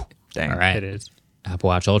 $8.99. Dang. All right. It is. Apple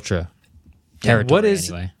Watch Ultra. Territory, What is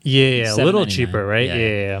anyway. Yeah, a little $7.99. cheaper, right?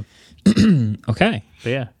 Yeah. Yeah. Okay. But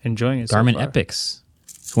yeah, enjoying it. Garmin so far. Epics.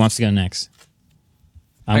 Who wants to go next?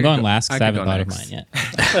 I'm going last because I haven't go thought next. of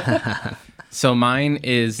mine yet. So mine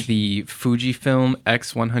is the Fujifilm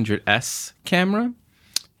X100S camera.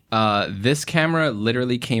 This camera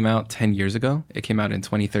literally came out 10 years ago. It came out in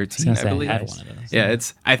 2013, I believe. I had one of those. Yeah,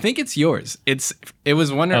 I think it's yours. It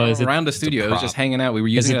was wandering is it- around the studio. It was just hanging out. We were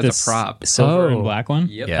using it as a prop. silver Oh. and black one?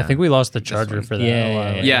 Yep. Yeah. I think we lost the charger for that. Yeah, a while yeah,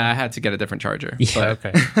 ago. Yeah, I had to get a different charger. Yeah. But,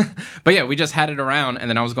 Okay. but yeah, we just had it around, and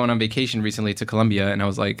then I was going on vacation recently to Colombia, and I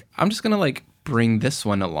was like, I'm just gonna like bring this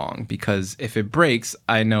one along because if it breaks,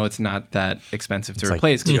 I know it's not that expensive to like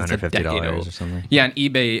replace because it's a $250 decade old. or something. Yeah, on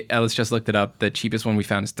eBay, Ellis just looked it up. The cheapest one we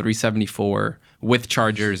found is $374 with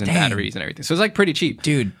chargers and batteries and everything. So it's like pretty cheap,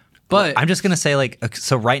 Dude. But I'm just going to say, like,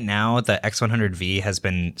 so right now, the X100V has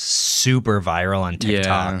been super viral on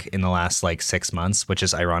TikTok in the last, like, 6 months, which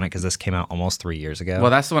is ironic because this came out almost 3 years ago. well,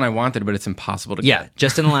 that's the one I wanted, but it's impossible to Yeah, get.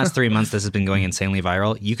 just in the last 3 months, this has been going insanely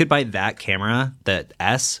viral. You could buy that camera, the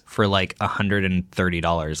S, for like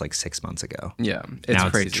 $130 like 6 months ago. Yeah, it's now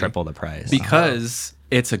crazy. it's triple the price. Because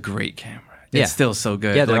it's a great camera. It's Yeah. still so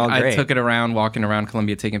good. Yeah, they're all I great. took it around, walking around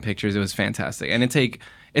Colombia, taking pictures. It was fantastic, and it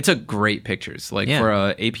took great pictures. Like Yeah. for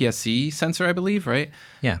a APS-C sensor, I believe, right?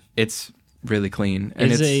 Yeah. It's really clean,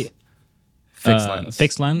 and Is it's a fixed lens.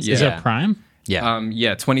 fixed lens? Is Yeah. it prime?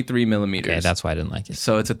 Yeah. 23 millimeters. Okay, that's why I didn't like it.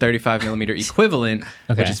 So it's a 35 millimeter equivalent,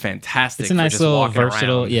 Okay. which is fantastic. It's a nice for just little walking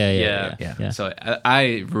versatile- around. yeah. So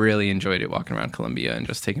I really enjoyed it walking around Colombia and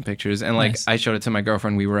just taking pictures. And like Nice. I showed it to my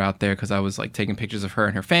girlfriend. We were out there because I was like taking pictures of her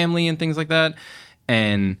and her family and things like that.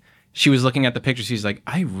 And she was looking at the pictures. She's like,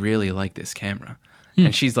 I really like this camera.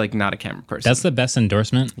 And she's like not a camera person. That's the best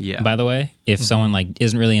endorsement, Yeah. by the way. If someone like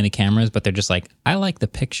isn't really into cameras, but they're just like, I like the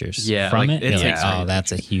pictures Yeah, from like, it. it You're takes like, great oh,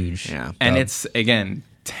 that's a huge. Yeah. and it's again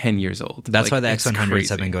 10 years old. That's Like, why the it's X100s crazy.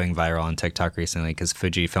 have been going viral on TikTok recently because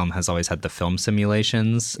Fujifilm has always had the film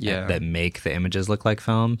simulations Yeah. that make the images look like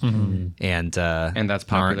film. And that's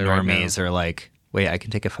popular right now. normies are like, wait, I can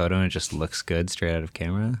take a photo and it just looks good straight out of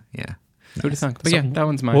camera. Yeah. Who'd have thunk? But yeah, that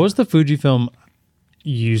one's mine. What was the Fujifilm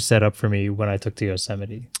you set up for me when I took to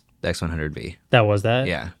Yosemite? The X100V. That was that?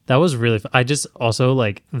 Yeah. That was really fun. I just also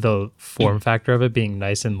like the form factor of it being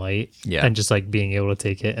nice and light. Yeah. And just like being able to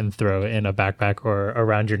take it and throw it in a backpack or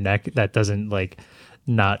around your neck that doesn't like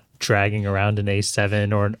not dragging around an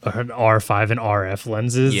A7 or an R5 and RF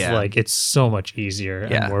lenses. Yeah. Like it's so much easier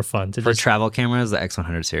Yeah. and more fun to For just travel cameras, the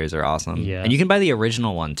X100 series are awesome. Yeah. And you can buy the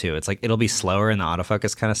original one too. It's like, it'll be slower and the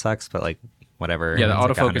autofocus kind of sucks, but like whatever. Yeah, the It's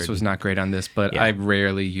like autofocus 100. was not great on this, but Yeah. I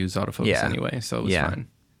rarely use autofocus Yeah. anyway, so it was Yeah. fine.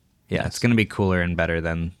 Yeah, it's going to be cooler and better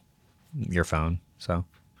than your phone. So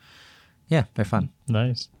yeah, they're fun.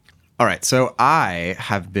 nice. All right, so I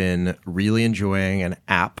have been really enjoying an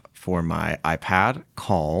app for my iPad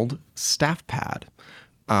called StaffPad.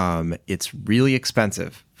 It's really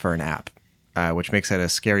expensive for an app, which makes it a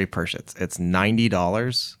scary purchase. It's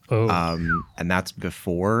 $90, Oh. and that's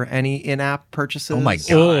before any in-app purchases. Oh my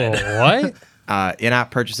Oh, God. what?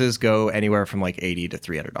 In-app purchases go anywhere from like $80 to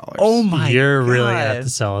 $300. You're really gonna have to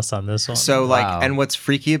sell us on this one. So like, Wow. and what's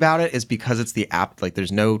freaky about it is because it's the app. Like,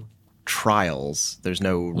 there's no trials. There's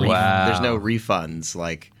no there's no refunds.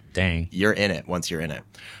 Like, Dang. you're in it once you're in it.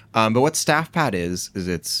 But what StaffPad is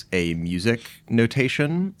it's a music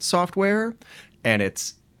notation software, and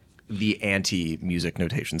it's the anti-music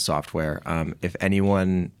notation software. If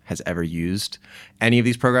anyone has ever used any of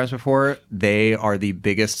these programs before, they are the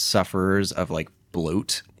biggest sufferers of like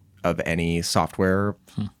bloat of any software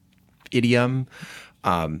idiom.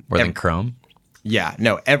 More than Chrome. Yeah,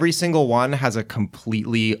 no, every single one has a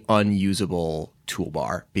completely unusable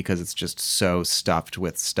toolbar because it's just so stuffed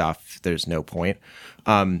with stuff. There's no point.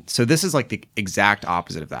 So this is like the exact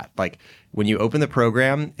opposite of that. Like when you open the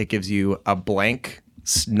program, it gives you a blank,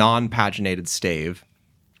 non-paginated stave,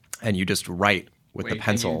 and you just write with the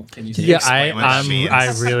pencil. Can you Yeah, explain what that means? I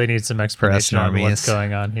really need some explanation on what's normies.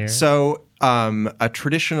 going on here. So, a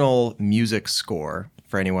traditional music score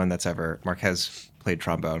for anyone that's ever Marquez played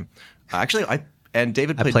trombone. Actually, and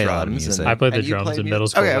David played played a lot of drums. music. I played the and you drums played in mu- middle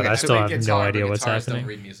school, Okay, but okay. I So still we have get- no idea what's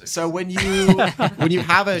happening. So when you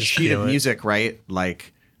have a sheet of feel it. music, right?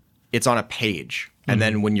 Like it's on a page, and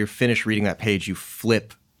then when you're finished reading that page, you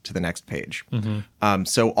flip to the next page.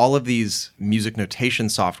 So all of these music notation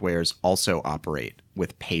softwares also operate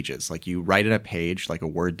with pages. Like you write in a page, like a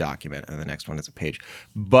Word document, and the next one is a page.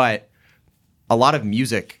 But a lot of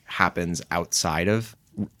music happens outside of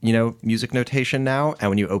music notation now, and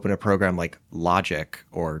when you open a program like Logic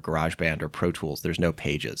or GarageBand or Pro Tools, there's no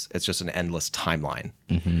pages. It's just an endless timeline.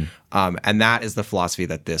 And that is the philosophy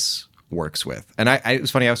that this works with. And it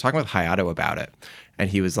was funny, I was talking with Hayato about it, and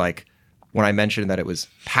he was like, when I mentioned that it was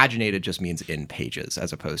paginated just means in pages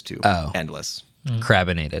as opposed to endless.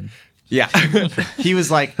 Crabinated. Yeah. he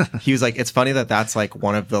was like, it's funny that that's like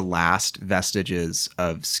one of the last vestiges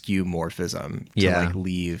of skeuomorphism to like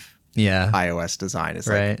leave iOS design is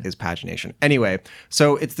like is pagination. Anyway,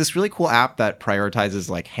 so it's this really cool app that prioritizes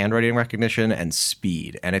like handwriting recognition and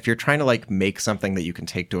speed. And if you're trying to like make something that you can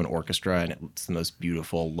take to an orchestra and it's the most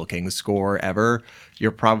beautiful looking score ever,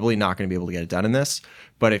 you're probably not going to be able to get it done in this.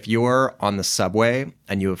 But if you're on the subway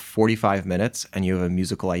and you have 45 minutes and you have a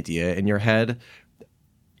musical idea in your head,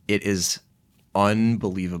 it is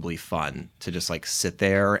unbelievably fun to just like sit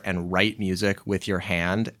there and write music with your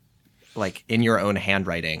hand, like in your own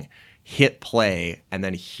handwriting, hit play, and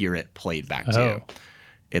then hear it played back to you.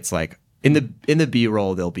 It's like in the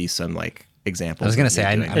B-roll, there'll be some like examples. I was gonna of me say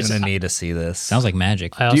I'm doing going this. to need to see this. Sounds like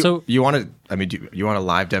magic. I Do also you want to? I mean, do you want a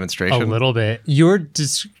live demonstration? a little bit. You were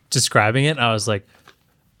describing it, and I was like,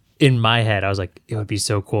 in my head, I was like, it would be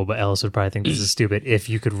so cool, but Ellis would probably think this is stupid if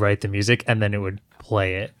you could write the music and then it would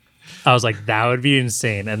play it. I was like, that would be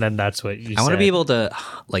insane. And then that's what you said. I want to be able to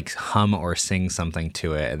like hum or sing something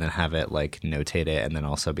to it and then have it like notate it and then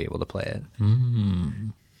also be able to play it.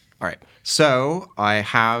 All right. So I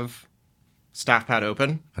have StaffPad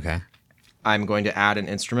open. Okay. I'm going to add an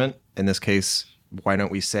instrument. In this case, why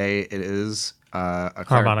don't we say it is a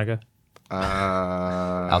harmonica.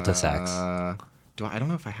 Alto sax. I don't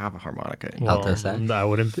know if I have a harmonica. Alto sax? I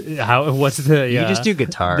wouldn't. How? What's the? Yeah, You just do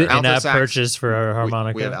guitar. The Alto in-app sax. purchase for a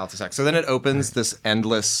harmonica. We have alto sax. So then it opens this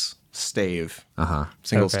endless stave,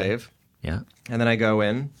 single Okay. stave, Yeah. and then I go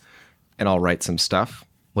in and I'll write some stuff.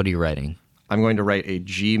 What are you writing? I'm going to write a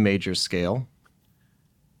G major scale.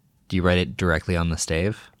 Do you write it directly on the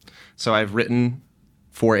stave? So I've written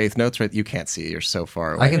 4/8 notes. Right, you can't see. You're so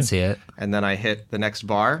far away. I can see it. And then I hit the next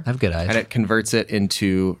bar. I have good eyes. And it converts it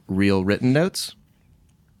into real written notes.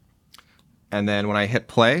 And then when I hit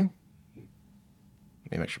play,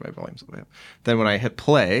 let me make sure my volume's all the way up. Then when I hit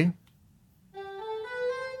play,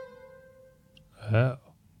 Oh.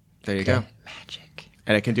 there you go. Magic.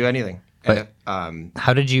 And it can do anything. But- And,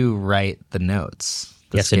 How did you write the notes?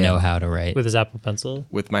 You have to know how to write. With his Apple Pencil.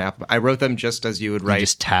 with my app, I wrote them just as you would You write.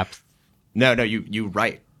 just tap. No, you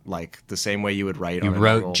write like the same way you would write. You on a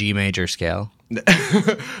wrote normal- G major scale. No,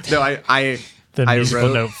 I The I musical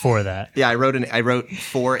wrote. note for that. Yeah, I wrote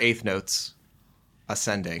 4/8 notes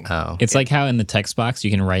ascending. Oh. It's like how in the text box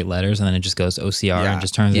you can write letters and then it just goes OCR Yeah. and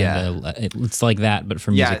just turns Yeah. into it's like that, but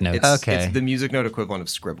for music notes. Okay. It's the music note equivalent of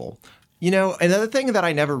Scribble. You know, another thing that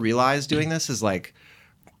I never realized doing this is like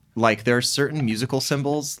there are certain musical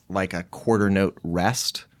symbols, like a quarter note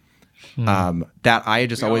rest, that I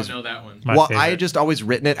just always know that one. My I favorite. had just always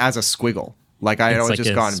written it as a squiggle. Like I had It's always like just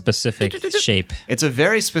a gone. specific shape. It's a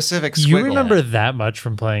very specific squiggle. You remember that much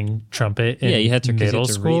from playing trumpet in Yeah, you had to, 'cause you middle had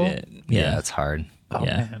to school? read it. Yeah, it's hard.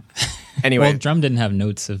 Yeah. Anyway, Well, drum didn't have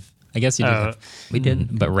notes of. I guess you did. Oh. Have, we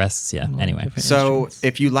didn't, but rests. Yeah. Anyway. so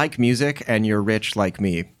if you like music and you're rich like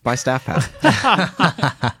me, buy StaffPad.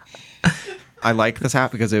 I like this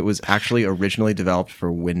app because it was actually originally developed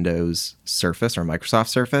for Windows Surface or Microsoft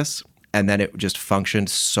Surface, and then it just functioned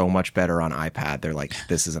so much better on iPad. They're like,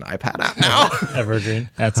 this is an iPad app now. Evergreen.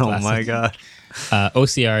 That's Oh classic. my god.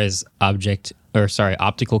 OCR is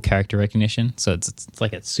optical character recognition. So it's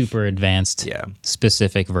like a super advanced, Yeah.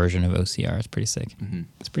 specific version of OCR. It's pretty sick.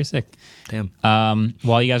 It's pretty sick. Damn.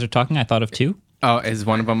 While you guys are talking, I thought of two. Oh, is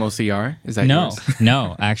one of them OCR? Is that No, yours?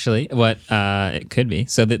 no, actually, what it could be.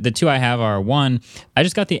 So the two I have are one. I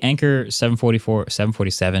just got the Anker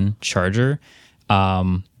 747 charger.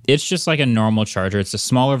 It's just like a normal charger. It's a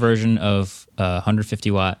smaller version of a 150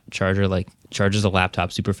 watt charger. Like charges a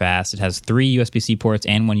laptop super fast. It has 3 USB-C ports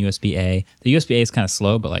and 1 USB-A. The USB-A is kind of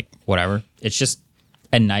slow, but like whatever. It's just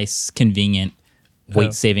a nice, convenient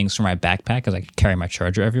weight savings for my backpack because I can carry my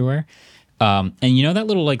charger everywhere. And you know that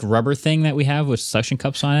little like rubber thing that we have with suction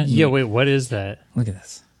cups on it? Yeah, wait, what is that? Look at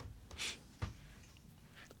this.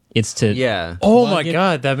 It's to Yeah. Oh Plug my it.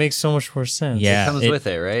 God, that makes so much more sense. yeah, comes with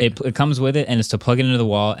it, right? It comes with it, and it's to plug it into the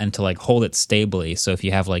wall and to like hold it stably. So if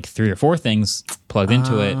you have like 3 or 4 things plugged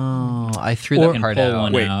into it, Oh, I threw you that can part pull out.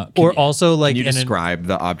 one Wait, out. Or also like Can you in an- describe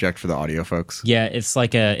the object for the audio folks? Yeah, it's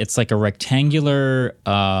like a rectangular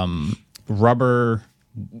rubber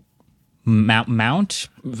mount,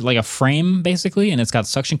 like a frame basically, and it's got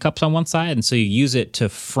suction cups on one side, and so you use it to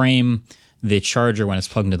frame the charger when it's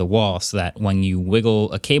plugged into the wall, so that when you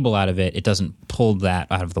wiggle a cable out of it, it doesn't pull that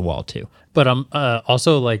out of the wall too. But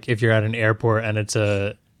also like if you're at an airport and it's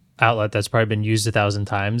a outlet that's probably been used 1,000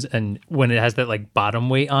 times, and when it has that like bottom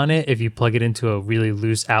weight on it, if you plug it into a really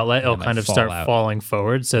loose outlet, it'll might kind of fall start out. falling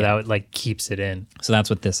forward, so that it like keeps it in. So that's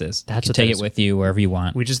what this is. That's you what can take that it is. with you wherever you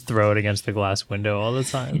want. We just throw it against the glass window all the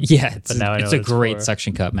time. Yeah, it's, But now I know it's a what it's great for.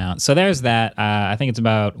 suction cup mount. So there's that. I think it's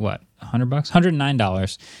about what, $100,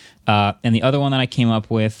 $109. And the other one that I came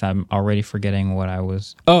up with, I'm already forgetting what I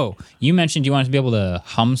was. Oh, you mentioned you wanted to be able to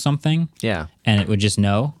hum something, Yeah. and it would just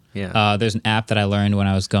know. Yeah. There's an app that I learned when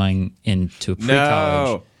I was going into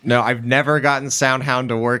pre-college. No, I've never gotten SoundHound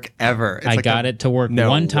to work ever. It's I like got a- it to work No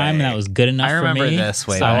one time, and way. that was good enough I remember for me. this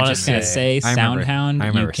way So I I'm wanna just gonna say- say I remember SoundHound.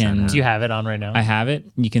 You can. SoundHound. Do you have it on right now? I have it.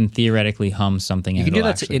 You can theoretically hum something. You and can do it'll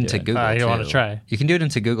that actually into do it. Google. I don't want too. to try. You can do it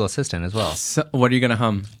into Google Assistant as well. So, what are you gonna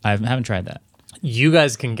hum? I haven't tried that. You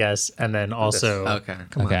guys can guess, and then also, Okay.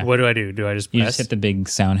 Okay. what do I do? Do I just You press? just hit the big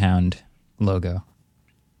SoundHound logo.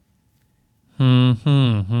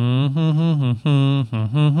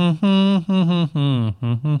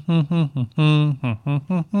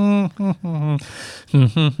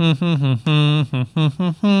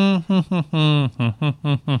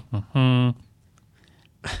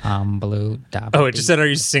 Blue. Oh, it just said, "Are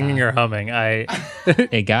you singing or humming?"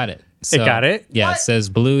 It got it. So, got it? Yeah, it says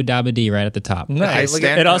Blue Dabba Dee right at the top. Nice.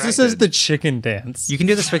 stand It also says corrected. the chicken dance. You can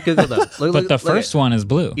do this with Google though. Look, But the first one is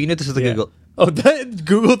blue. You can do this with the Yeah. Google. Oh, that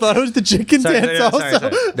Google thought it was the chicken Sorry, dance. no, also,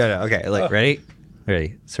 sorry. No. Okay, like ready?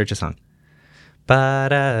 Ready. Search a song.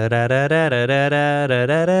 That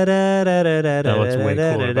looks way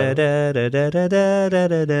cooler, by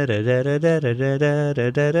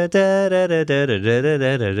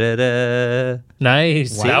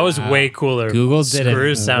nice. Wow. That was way cooler. Google did a Screw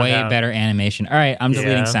way SoundHound. better animation. All right, I'm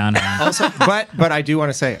deleting Yeah. SoundHound. Also, but I do want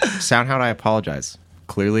to say, SoundHound, I apologize.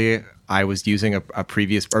 Clearly, I was using a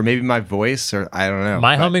previous, or maybe my voice, or I don't know.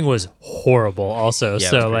 My but- humming was horrible. Also, Yeah, it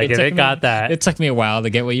so was like if took it me- got that, It took me a while to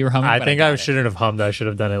get what you were humming. I but think got I it. shouldn't have hummed. I should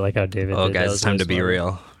have done it like how David Oh, did. That guys, was it's time really to be smart.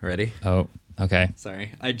 real. Ready? Oh, okay.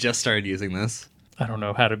 Sorry, I just started using this. I don't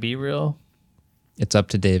know how to be real. It's up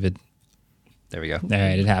to David. There we go. All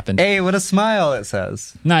right, it happened. Hey, what a smile it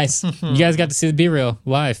says. Nice. You guys got to see the Be Real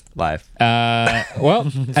live. Live. Well,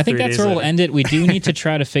 I think 3 that's days where we'll later. end it. We do need to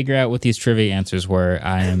try to figure out what these trivia answers were.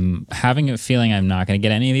 I am having a feeling I'm not going to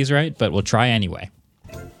get any of these right, but we'll try anyway.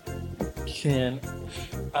 Can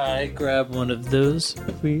I grab one of those,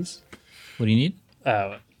 please? What do you need?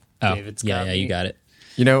 Oh, Oh, David's yeah, got yeah, me. you got it.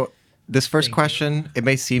 You know, this first question, it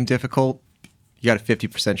may seem difficult. You got a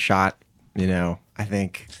 50% shot. You know, I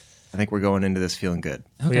think we're going into this feeling good.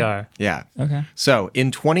 We are. Yeah. Okay. So in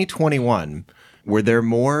 2021, were there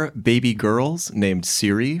more baby girls named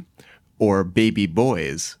Siri or baby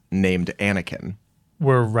boys named Anakin?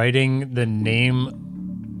 We're writing the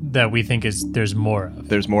name that we think is there's more of.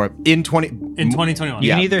 There's more in 20 In 2021. You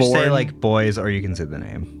Yeah, can either say born- like boys or you can say the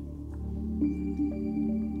name.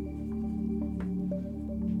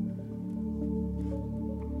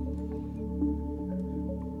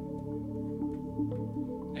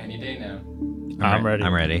 Any day now. I'm ready.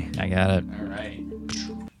 I'm ready. I got it. All right.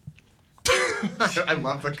 I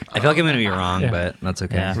love the I feel like I'm gonna be wrong, but that's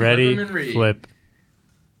okay. Yeah. Ready, Flip 'em and read. flip.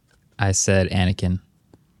 I said Anakin.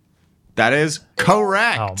 That is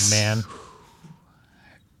correct. Oh, man.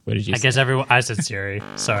 What did you I say? guess everyone. I said Siri.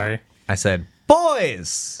 Sorry. I said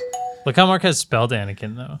boys. Look how Mark has spelled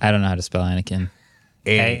Anakin, though. I don't know how to spell Anakin.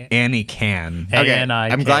 Annie can. Okay, A-N-I-K-A-N.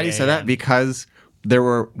 I'm glad you said that because there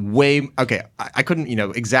were I couldn't,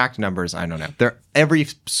 exact numbers, I don't know. Every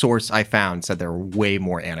source I found said there were way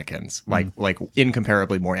more Anakins, like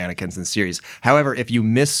incomparably more Anakins than Siris. However, if you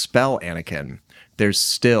misspell Anakin, there's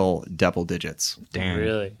still double digits. Damn.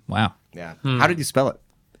 Really? Wow. Yeah. How did you spell it?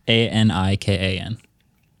 Anikan.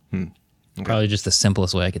 Probably just the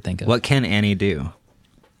simplest way I could think of. What can Annie do?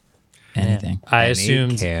 Anything. I Annie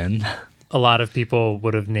assumed can. a lot of people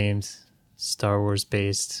would have named Star Wars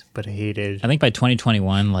based, but hated. I think by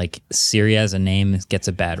 2021, like Siri as a name gets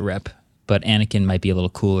a bad rep, but Anakin might be a little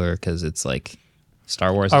cooler because it's like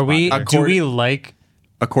Star Wars. Are is we? popular. Do we like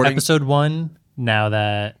according Episode 1, now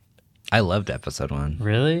that... I loved episode 1.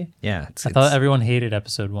 Really? Yeah, I thought everyone hated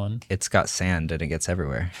episode 1. it's got sand and it gets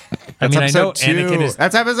everywhere. I mean, I know episode 2. Anakin is...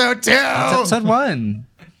 That's episode 2. That's episode 1,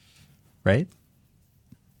 right?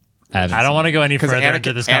 I don't want to go any Because further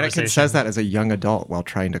into this conversation. Anakin says that as a young adult while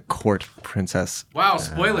trying to court Princess. Wow,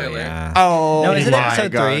 spoiler alert. Oh, No, is it my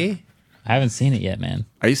episode God. 3? I haven't seen it yet, man.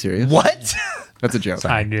 Are you serious? What? That's a joke.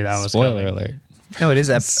 I knew that was Spoiler coming. alert. No, it is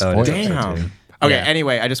episode. Damn. Okay, Yeah.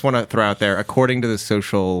 anyway, I just want to throw out there, according to the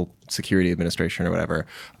Social Security Administration or whatever,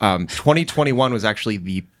 2021 was actually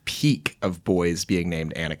the peak of boys being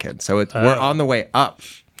named Anakin. So we're on the way up.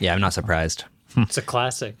 Yeah, I'm not surprised. It's a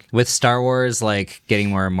classic. With Star Wars like getting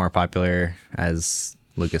more and more popular as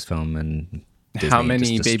Lucasfilm and Disney How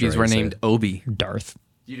many just babies were destroys named it. Obi? Darth.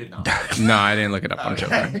 No, I didn't look it up. I'm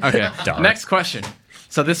joking. Okay, next question.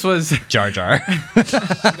 So this was Jar Jar?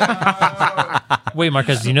 Wait,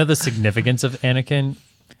 Marcus, do you know the significance of Anakin?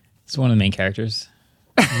 It's one of the main characters.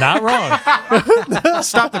 Not wrong.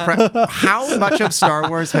 Stop the How much of Star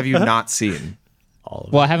Wars have you not seen?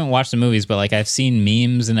 Well, I haven't watched the movies, but like I've seen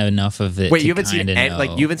memes and enough of it. Wait, to you haven't seen kinda know.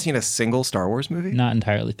 like you haven't seen a single Star Wars movie? Not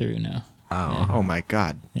entirely through, no. Oh my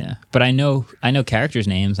God. Yeah, but I know characters'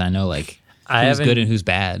 names. I know like I who's haven't- good and who's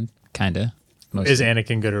bad, kind of. Is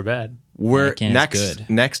Anakin good or bad? We're Anakin is good.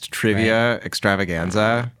 next trivia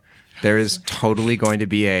extravaganza. There is totally going to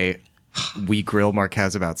be a We Grill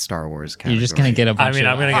Marquez about Star Wars category. You're just gonna get a I bunch mean,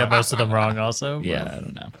 of, I'm going to get most of them wrong also. but- Yeah, I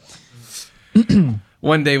don't know.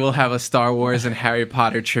 one day we'll have a Star Wars and Harry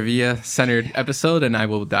Potter trivia centered episode, and I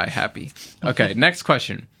will die happy. Okay, next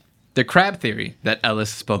question. The crab theory that Ellis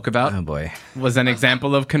spoke about Oh boy. was an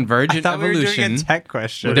example of convergent evolution.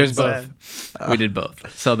 question. There's both. We did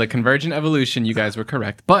both. So the convergent evolution, you guys were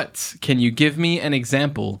correct. But can you give me an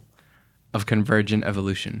example of convergent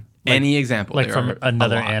evolution? Any example? Like There from are a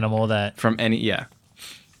another lot. animal that... From any, yeah.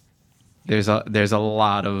 There's a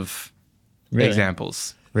lot of Really?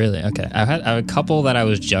 examples. Really? Okay. I have a couple that I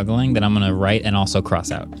was juggling that I'm gonna write and also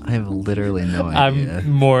cross out. I have literally no idea. I'm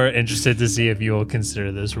more interested to see if you will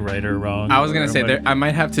consider this right or wrong. I was gonna or say what- I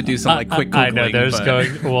might have to do some like quick Googling. I know there's but-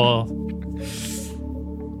 going... Well...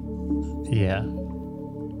 Yeah.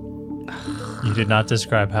 You did not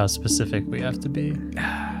describe how specific we have to be.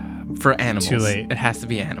 for animals. Too late. It has to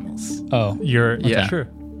be animals. Oh, You're... Yeah. True.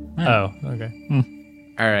 Oh,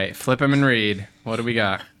 okay. All right, flip 'em and read. What do we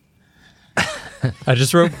got? I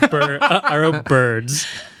just wrote I wrote birds.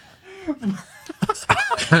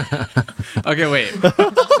 Okay, wait.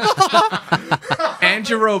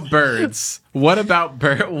 Andrew wrote birds. What about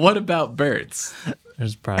birds?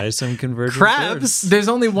 There's probably some convergent Crabs? birds. There's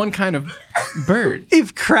only one kind of bird.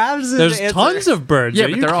 If crabs is There's the answer- tons of birds. Yeah, Are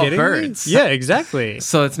but you they're all kidding me? birds. Yeah, exactly.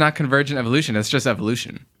 So it's not convergent evolution, it's just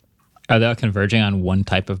evolution. are they all converging on one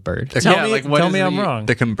type of bird? Tell Yeah, me, like, what tell is me I'm the- wrong.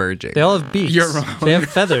 The converging. They all have beaks. You're wrong. They have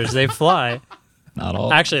feathers. They fly. Not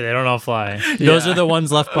all. Actually, they don't all fly. Those are the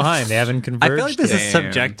ones left behind. They haven't I converged. feel like this is Damn.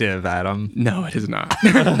 subjective, Adam. No, it is not.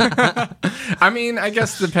 I mean, I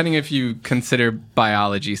guess depending if you consider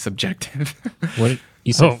biology subjective. What did,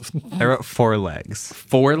 you said? Oh, I wrote 4 legs.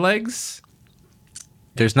 4 legs?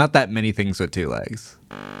 There's not that many things with 2 legs.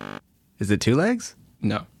 Is it 2 legs?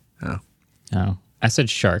 No. Oh. No, I said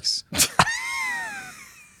sharks.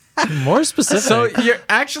 more specific. So you're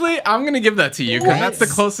actually, I'm gonna give that to you because that's the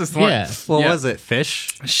closest one. Yeah. What Yeah. was it?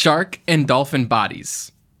 Fish? Shark and dolphin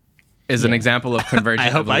bodies is an example of convergent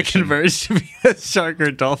I hope I evolution. converge to be a shark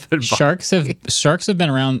or dolphin. Sharks have been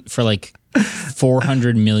around for like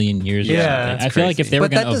 400 million years. or Yeah, something. that's I feel like if crazy. they were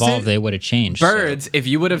But going that to evolve, doesn't- they would have changed. so- Birds, if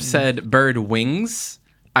you would have said bird wings,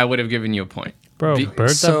 I would have given you a point. Bro, Be-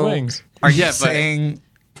 birds have wings. Are you Yeah, but- saying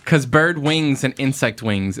Because bird wings and insect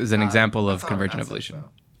wings is an example of convergent evolution.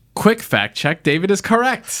 Quick fact check, David is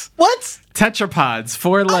correct. what? Tetrapods,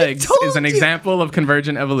 4 legs, told is an you. example of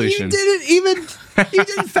convergent evolution. You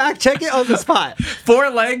didn't fact check it on the spot. 4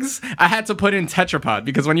 legs, I had to put in tetrapod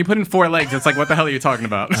because when you put in 4 legs, it's like, what the hell are you talking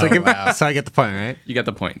about? So I get the point, right? You get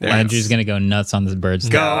the point. There. Andrew's going to go nuts on this bird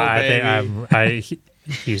stuff. Go, I baby. think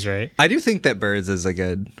he's right. I do think that birds is a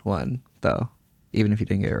good one, though, even if you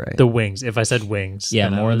didn't get it right. The wings. If I said wings, Yeah,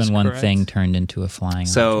 then I more was than one correct. thing turned into a flying.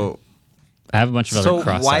 so, I have a bunch of other so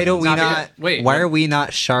cross. why do we Not not? again. Wait, why what? are we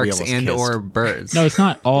not sharks almost and kissed. or birds? No, it's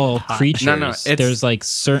not all creatures. No, it's- There's like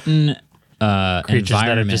certain Creatures that have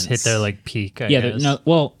environments. just hit their like peak. I yeah, guess. there's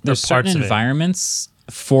parts certain of it. environments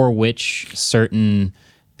for which certain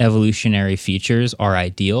evolutionary features are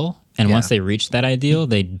ideal, and Yeah. once they reach that ideal,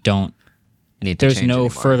 they don't. Need to There's change no anymore.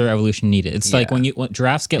 further evolution needed. It's like Yeah. when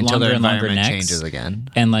giraffes get Until longer their and longer environment necks, changes again.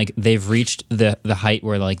 and like they've reached the height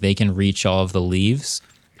where like they can reach all of the leaves,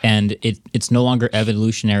 and it's no longer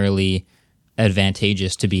evolutionarily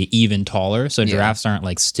advantageous to be even taller. So giraffes aren't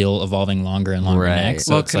like still evolving longer and longer necks.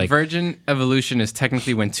 So Well, it's like, convergent evolution is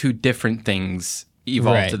technically when two different things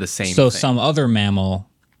evolve to the same so thing. some other mammal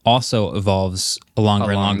also evolves a longer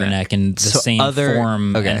and long longer neck. neck and the So same other-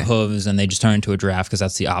 form okay. and hooves, and they just turn into a giraffe because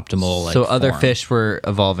that's the optimal. Like, So other form. fish were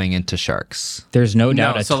evolving into sharks. There's no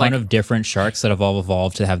doubt a so, ton like- of different sharks that have all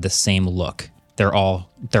evolved to have the same look. They're all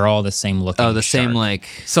the same looking. Oh, the same shark. like.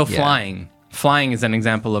 So yeah. flying is an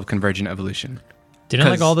example of convergent evolution. Didn't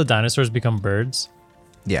like 'Cause- all the dinosaurs become birds?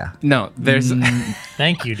 Yeah. No, there's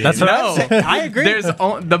Thank you, Dave. no. I agree.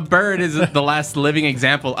 The bird is the last living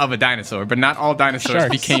example of a dinosaur, but not all dinosaurs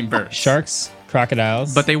Sharks. became birds. Sharks,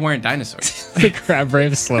 crocodiles, But they weren't dinosaurs. the crab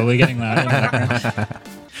rave is slowly getting louder. in the background.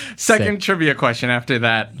 Second Sick. trivia question after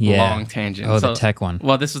that Yeah. long tangent. Oh, the tech one.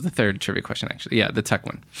 Well, this was the third trivia question, actually. Yeah, the tech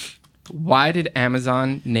one. Why did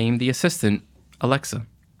Amazon name the assistant Alexa?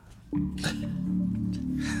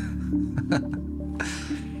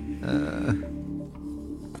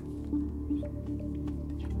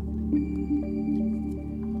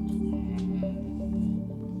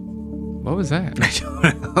 What was that?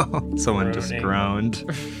 Someone just groaned.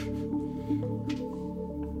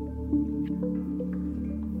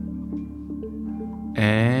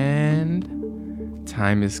 And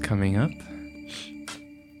time is coming up.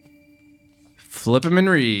 Flip 'em and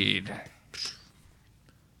read.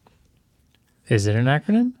 Is it an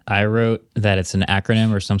acronym? I wrote that it's an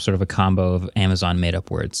acronym or some sort of a combo of Amazon made up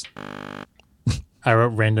words. I wrote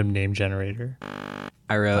random name generator.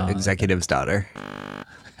 I wrote executive's daughter.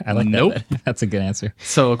 I like Nope. that. That's a good answer.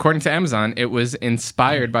 So, according to Amazon, it was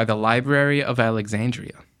inspired by the Library of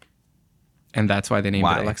Alexandria. And that's why they named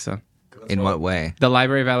Why? it Alexa. In what way? The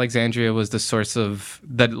Library of Alexandria was the source of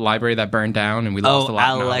the library that burned down and we lost a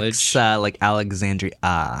lot of knowledge. Alexa, like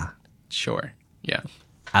Alexandria. Sure. Yeah.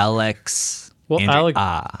 Alex. Well,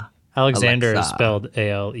 Andri- Alexander is Alexa. spelled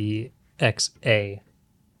ALEXANDER.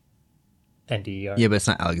 Yeah, but it's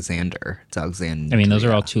not Alexander. It's Alexander. I mean, those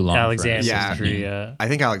are all too long. for us. Alexandria. I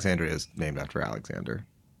think Alexandria is named after Alexander.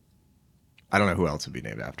 I don't know who else would be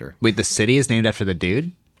named after. Wait, the city is named after the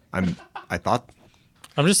dude? I thought.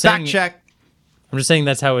 I'm just saying. Fact check. I'm just saying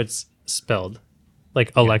that's how it's spelled.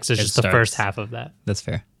 Like Alexa's it just the starts. first half of that. That's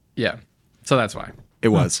fair. Yeah. So that's why. It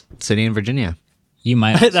was. City in Virginia. You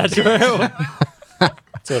might. Also That's right.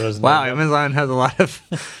 That's what I was. Wow, named Amazon has a lot of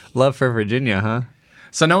love for Virginia, huh?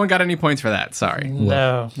 So no one got any points for that. Sorry. up.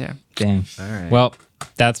 No. Yeah. Dang. All right. Well,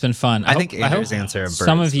 that's been fun. I think hope Andrew's answer of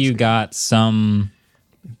some birds of you got some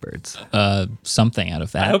birds. something out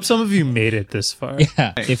of that. I hope some of you made it this far.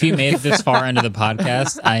 Yeah. If you made it this far into the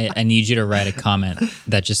podcast, I need you to write a comment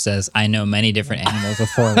that just says, I know many different animals with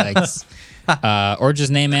 4 legs. Or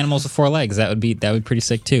just name animals with 4 legs. That would be pretty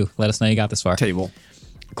sick too. Let us know you got this far. Table.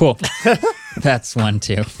 Cool. That's one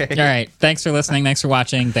too. All right. Thanks for listening. Thanks for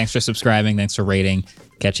watching. Thanks for subscribing. Thanks for rating.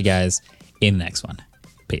 Catch you guys in the next one.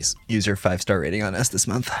 Peace. Use your 5-star rating on us this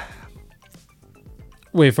month.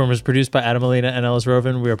 Waveform was produced by Adam Molina and Ellis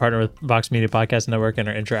Rovin. We are partnered with Vox Media Podcast Network, and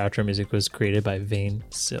our intro-outro music was created by Vane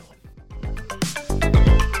Sill.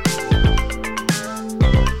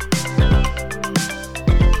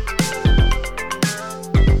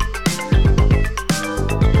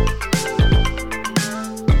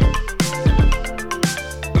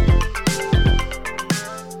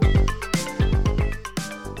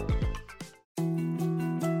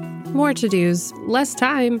 More to-dos, less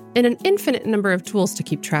time, and an infinite number of tools to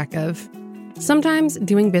keep track of. Sometimes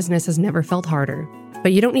doing business has never felt harder,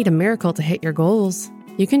 but you don't need a miracle to hit your goals.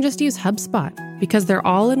 You can just use HubSpot, because their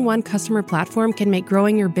all-in-one customer platform can make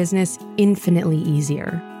growing your business infinitely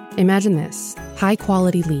easier. Imagine this: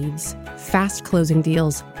 high-quality leads, fast closing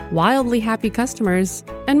deals, wildly happy customers,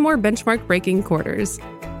 and more benchmark-breaking quarters.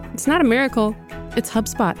 It's not a miracle, it's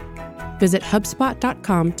HubSpot. Visit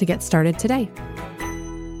HubSpot.com to get started today.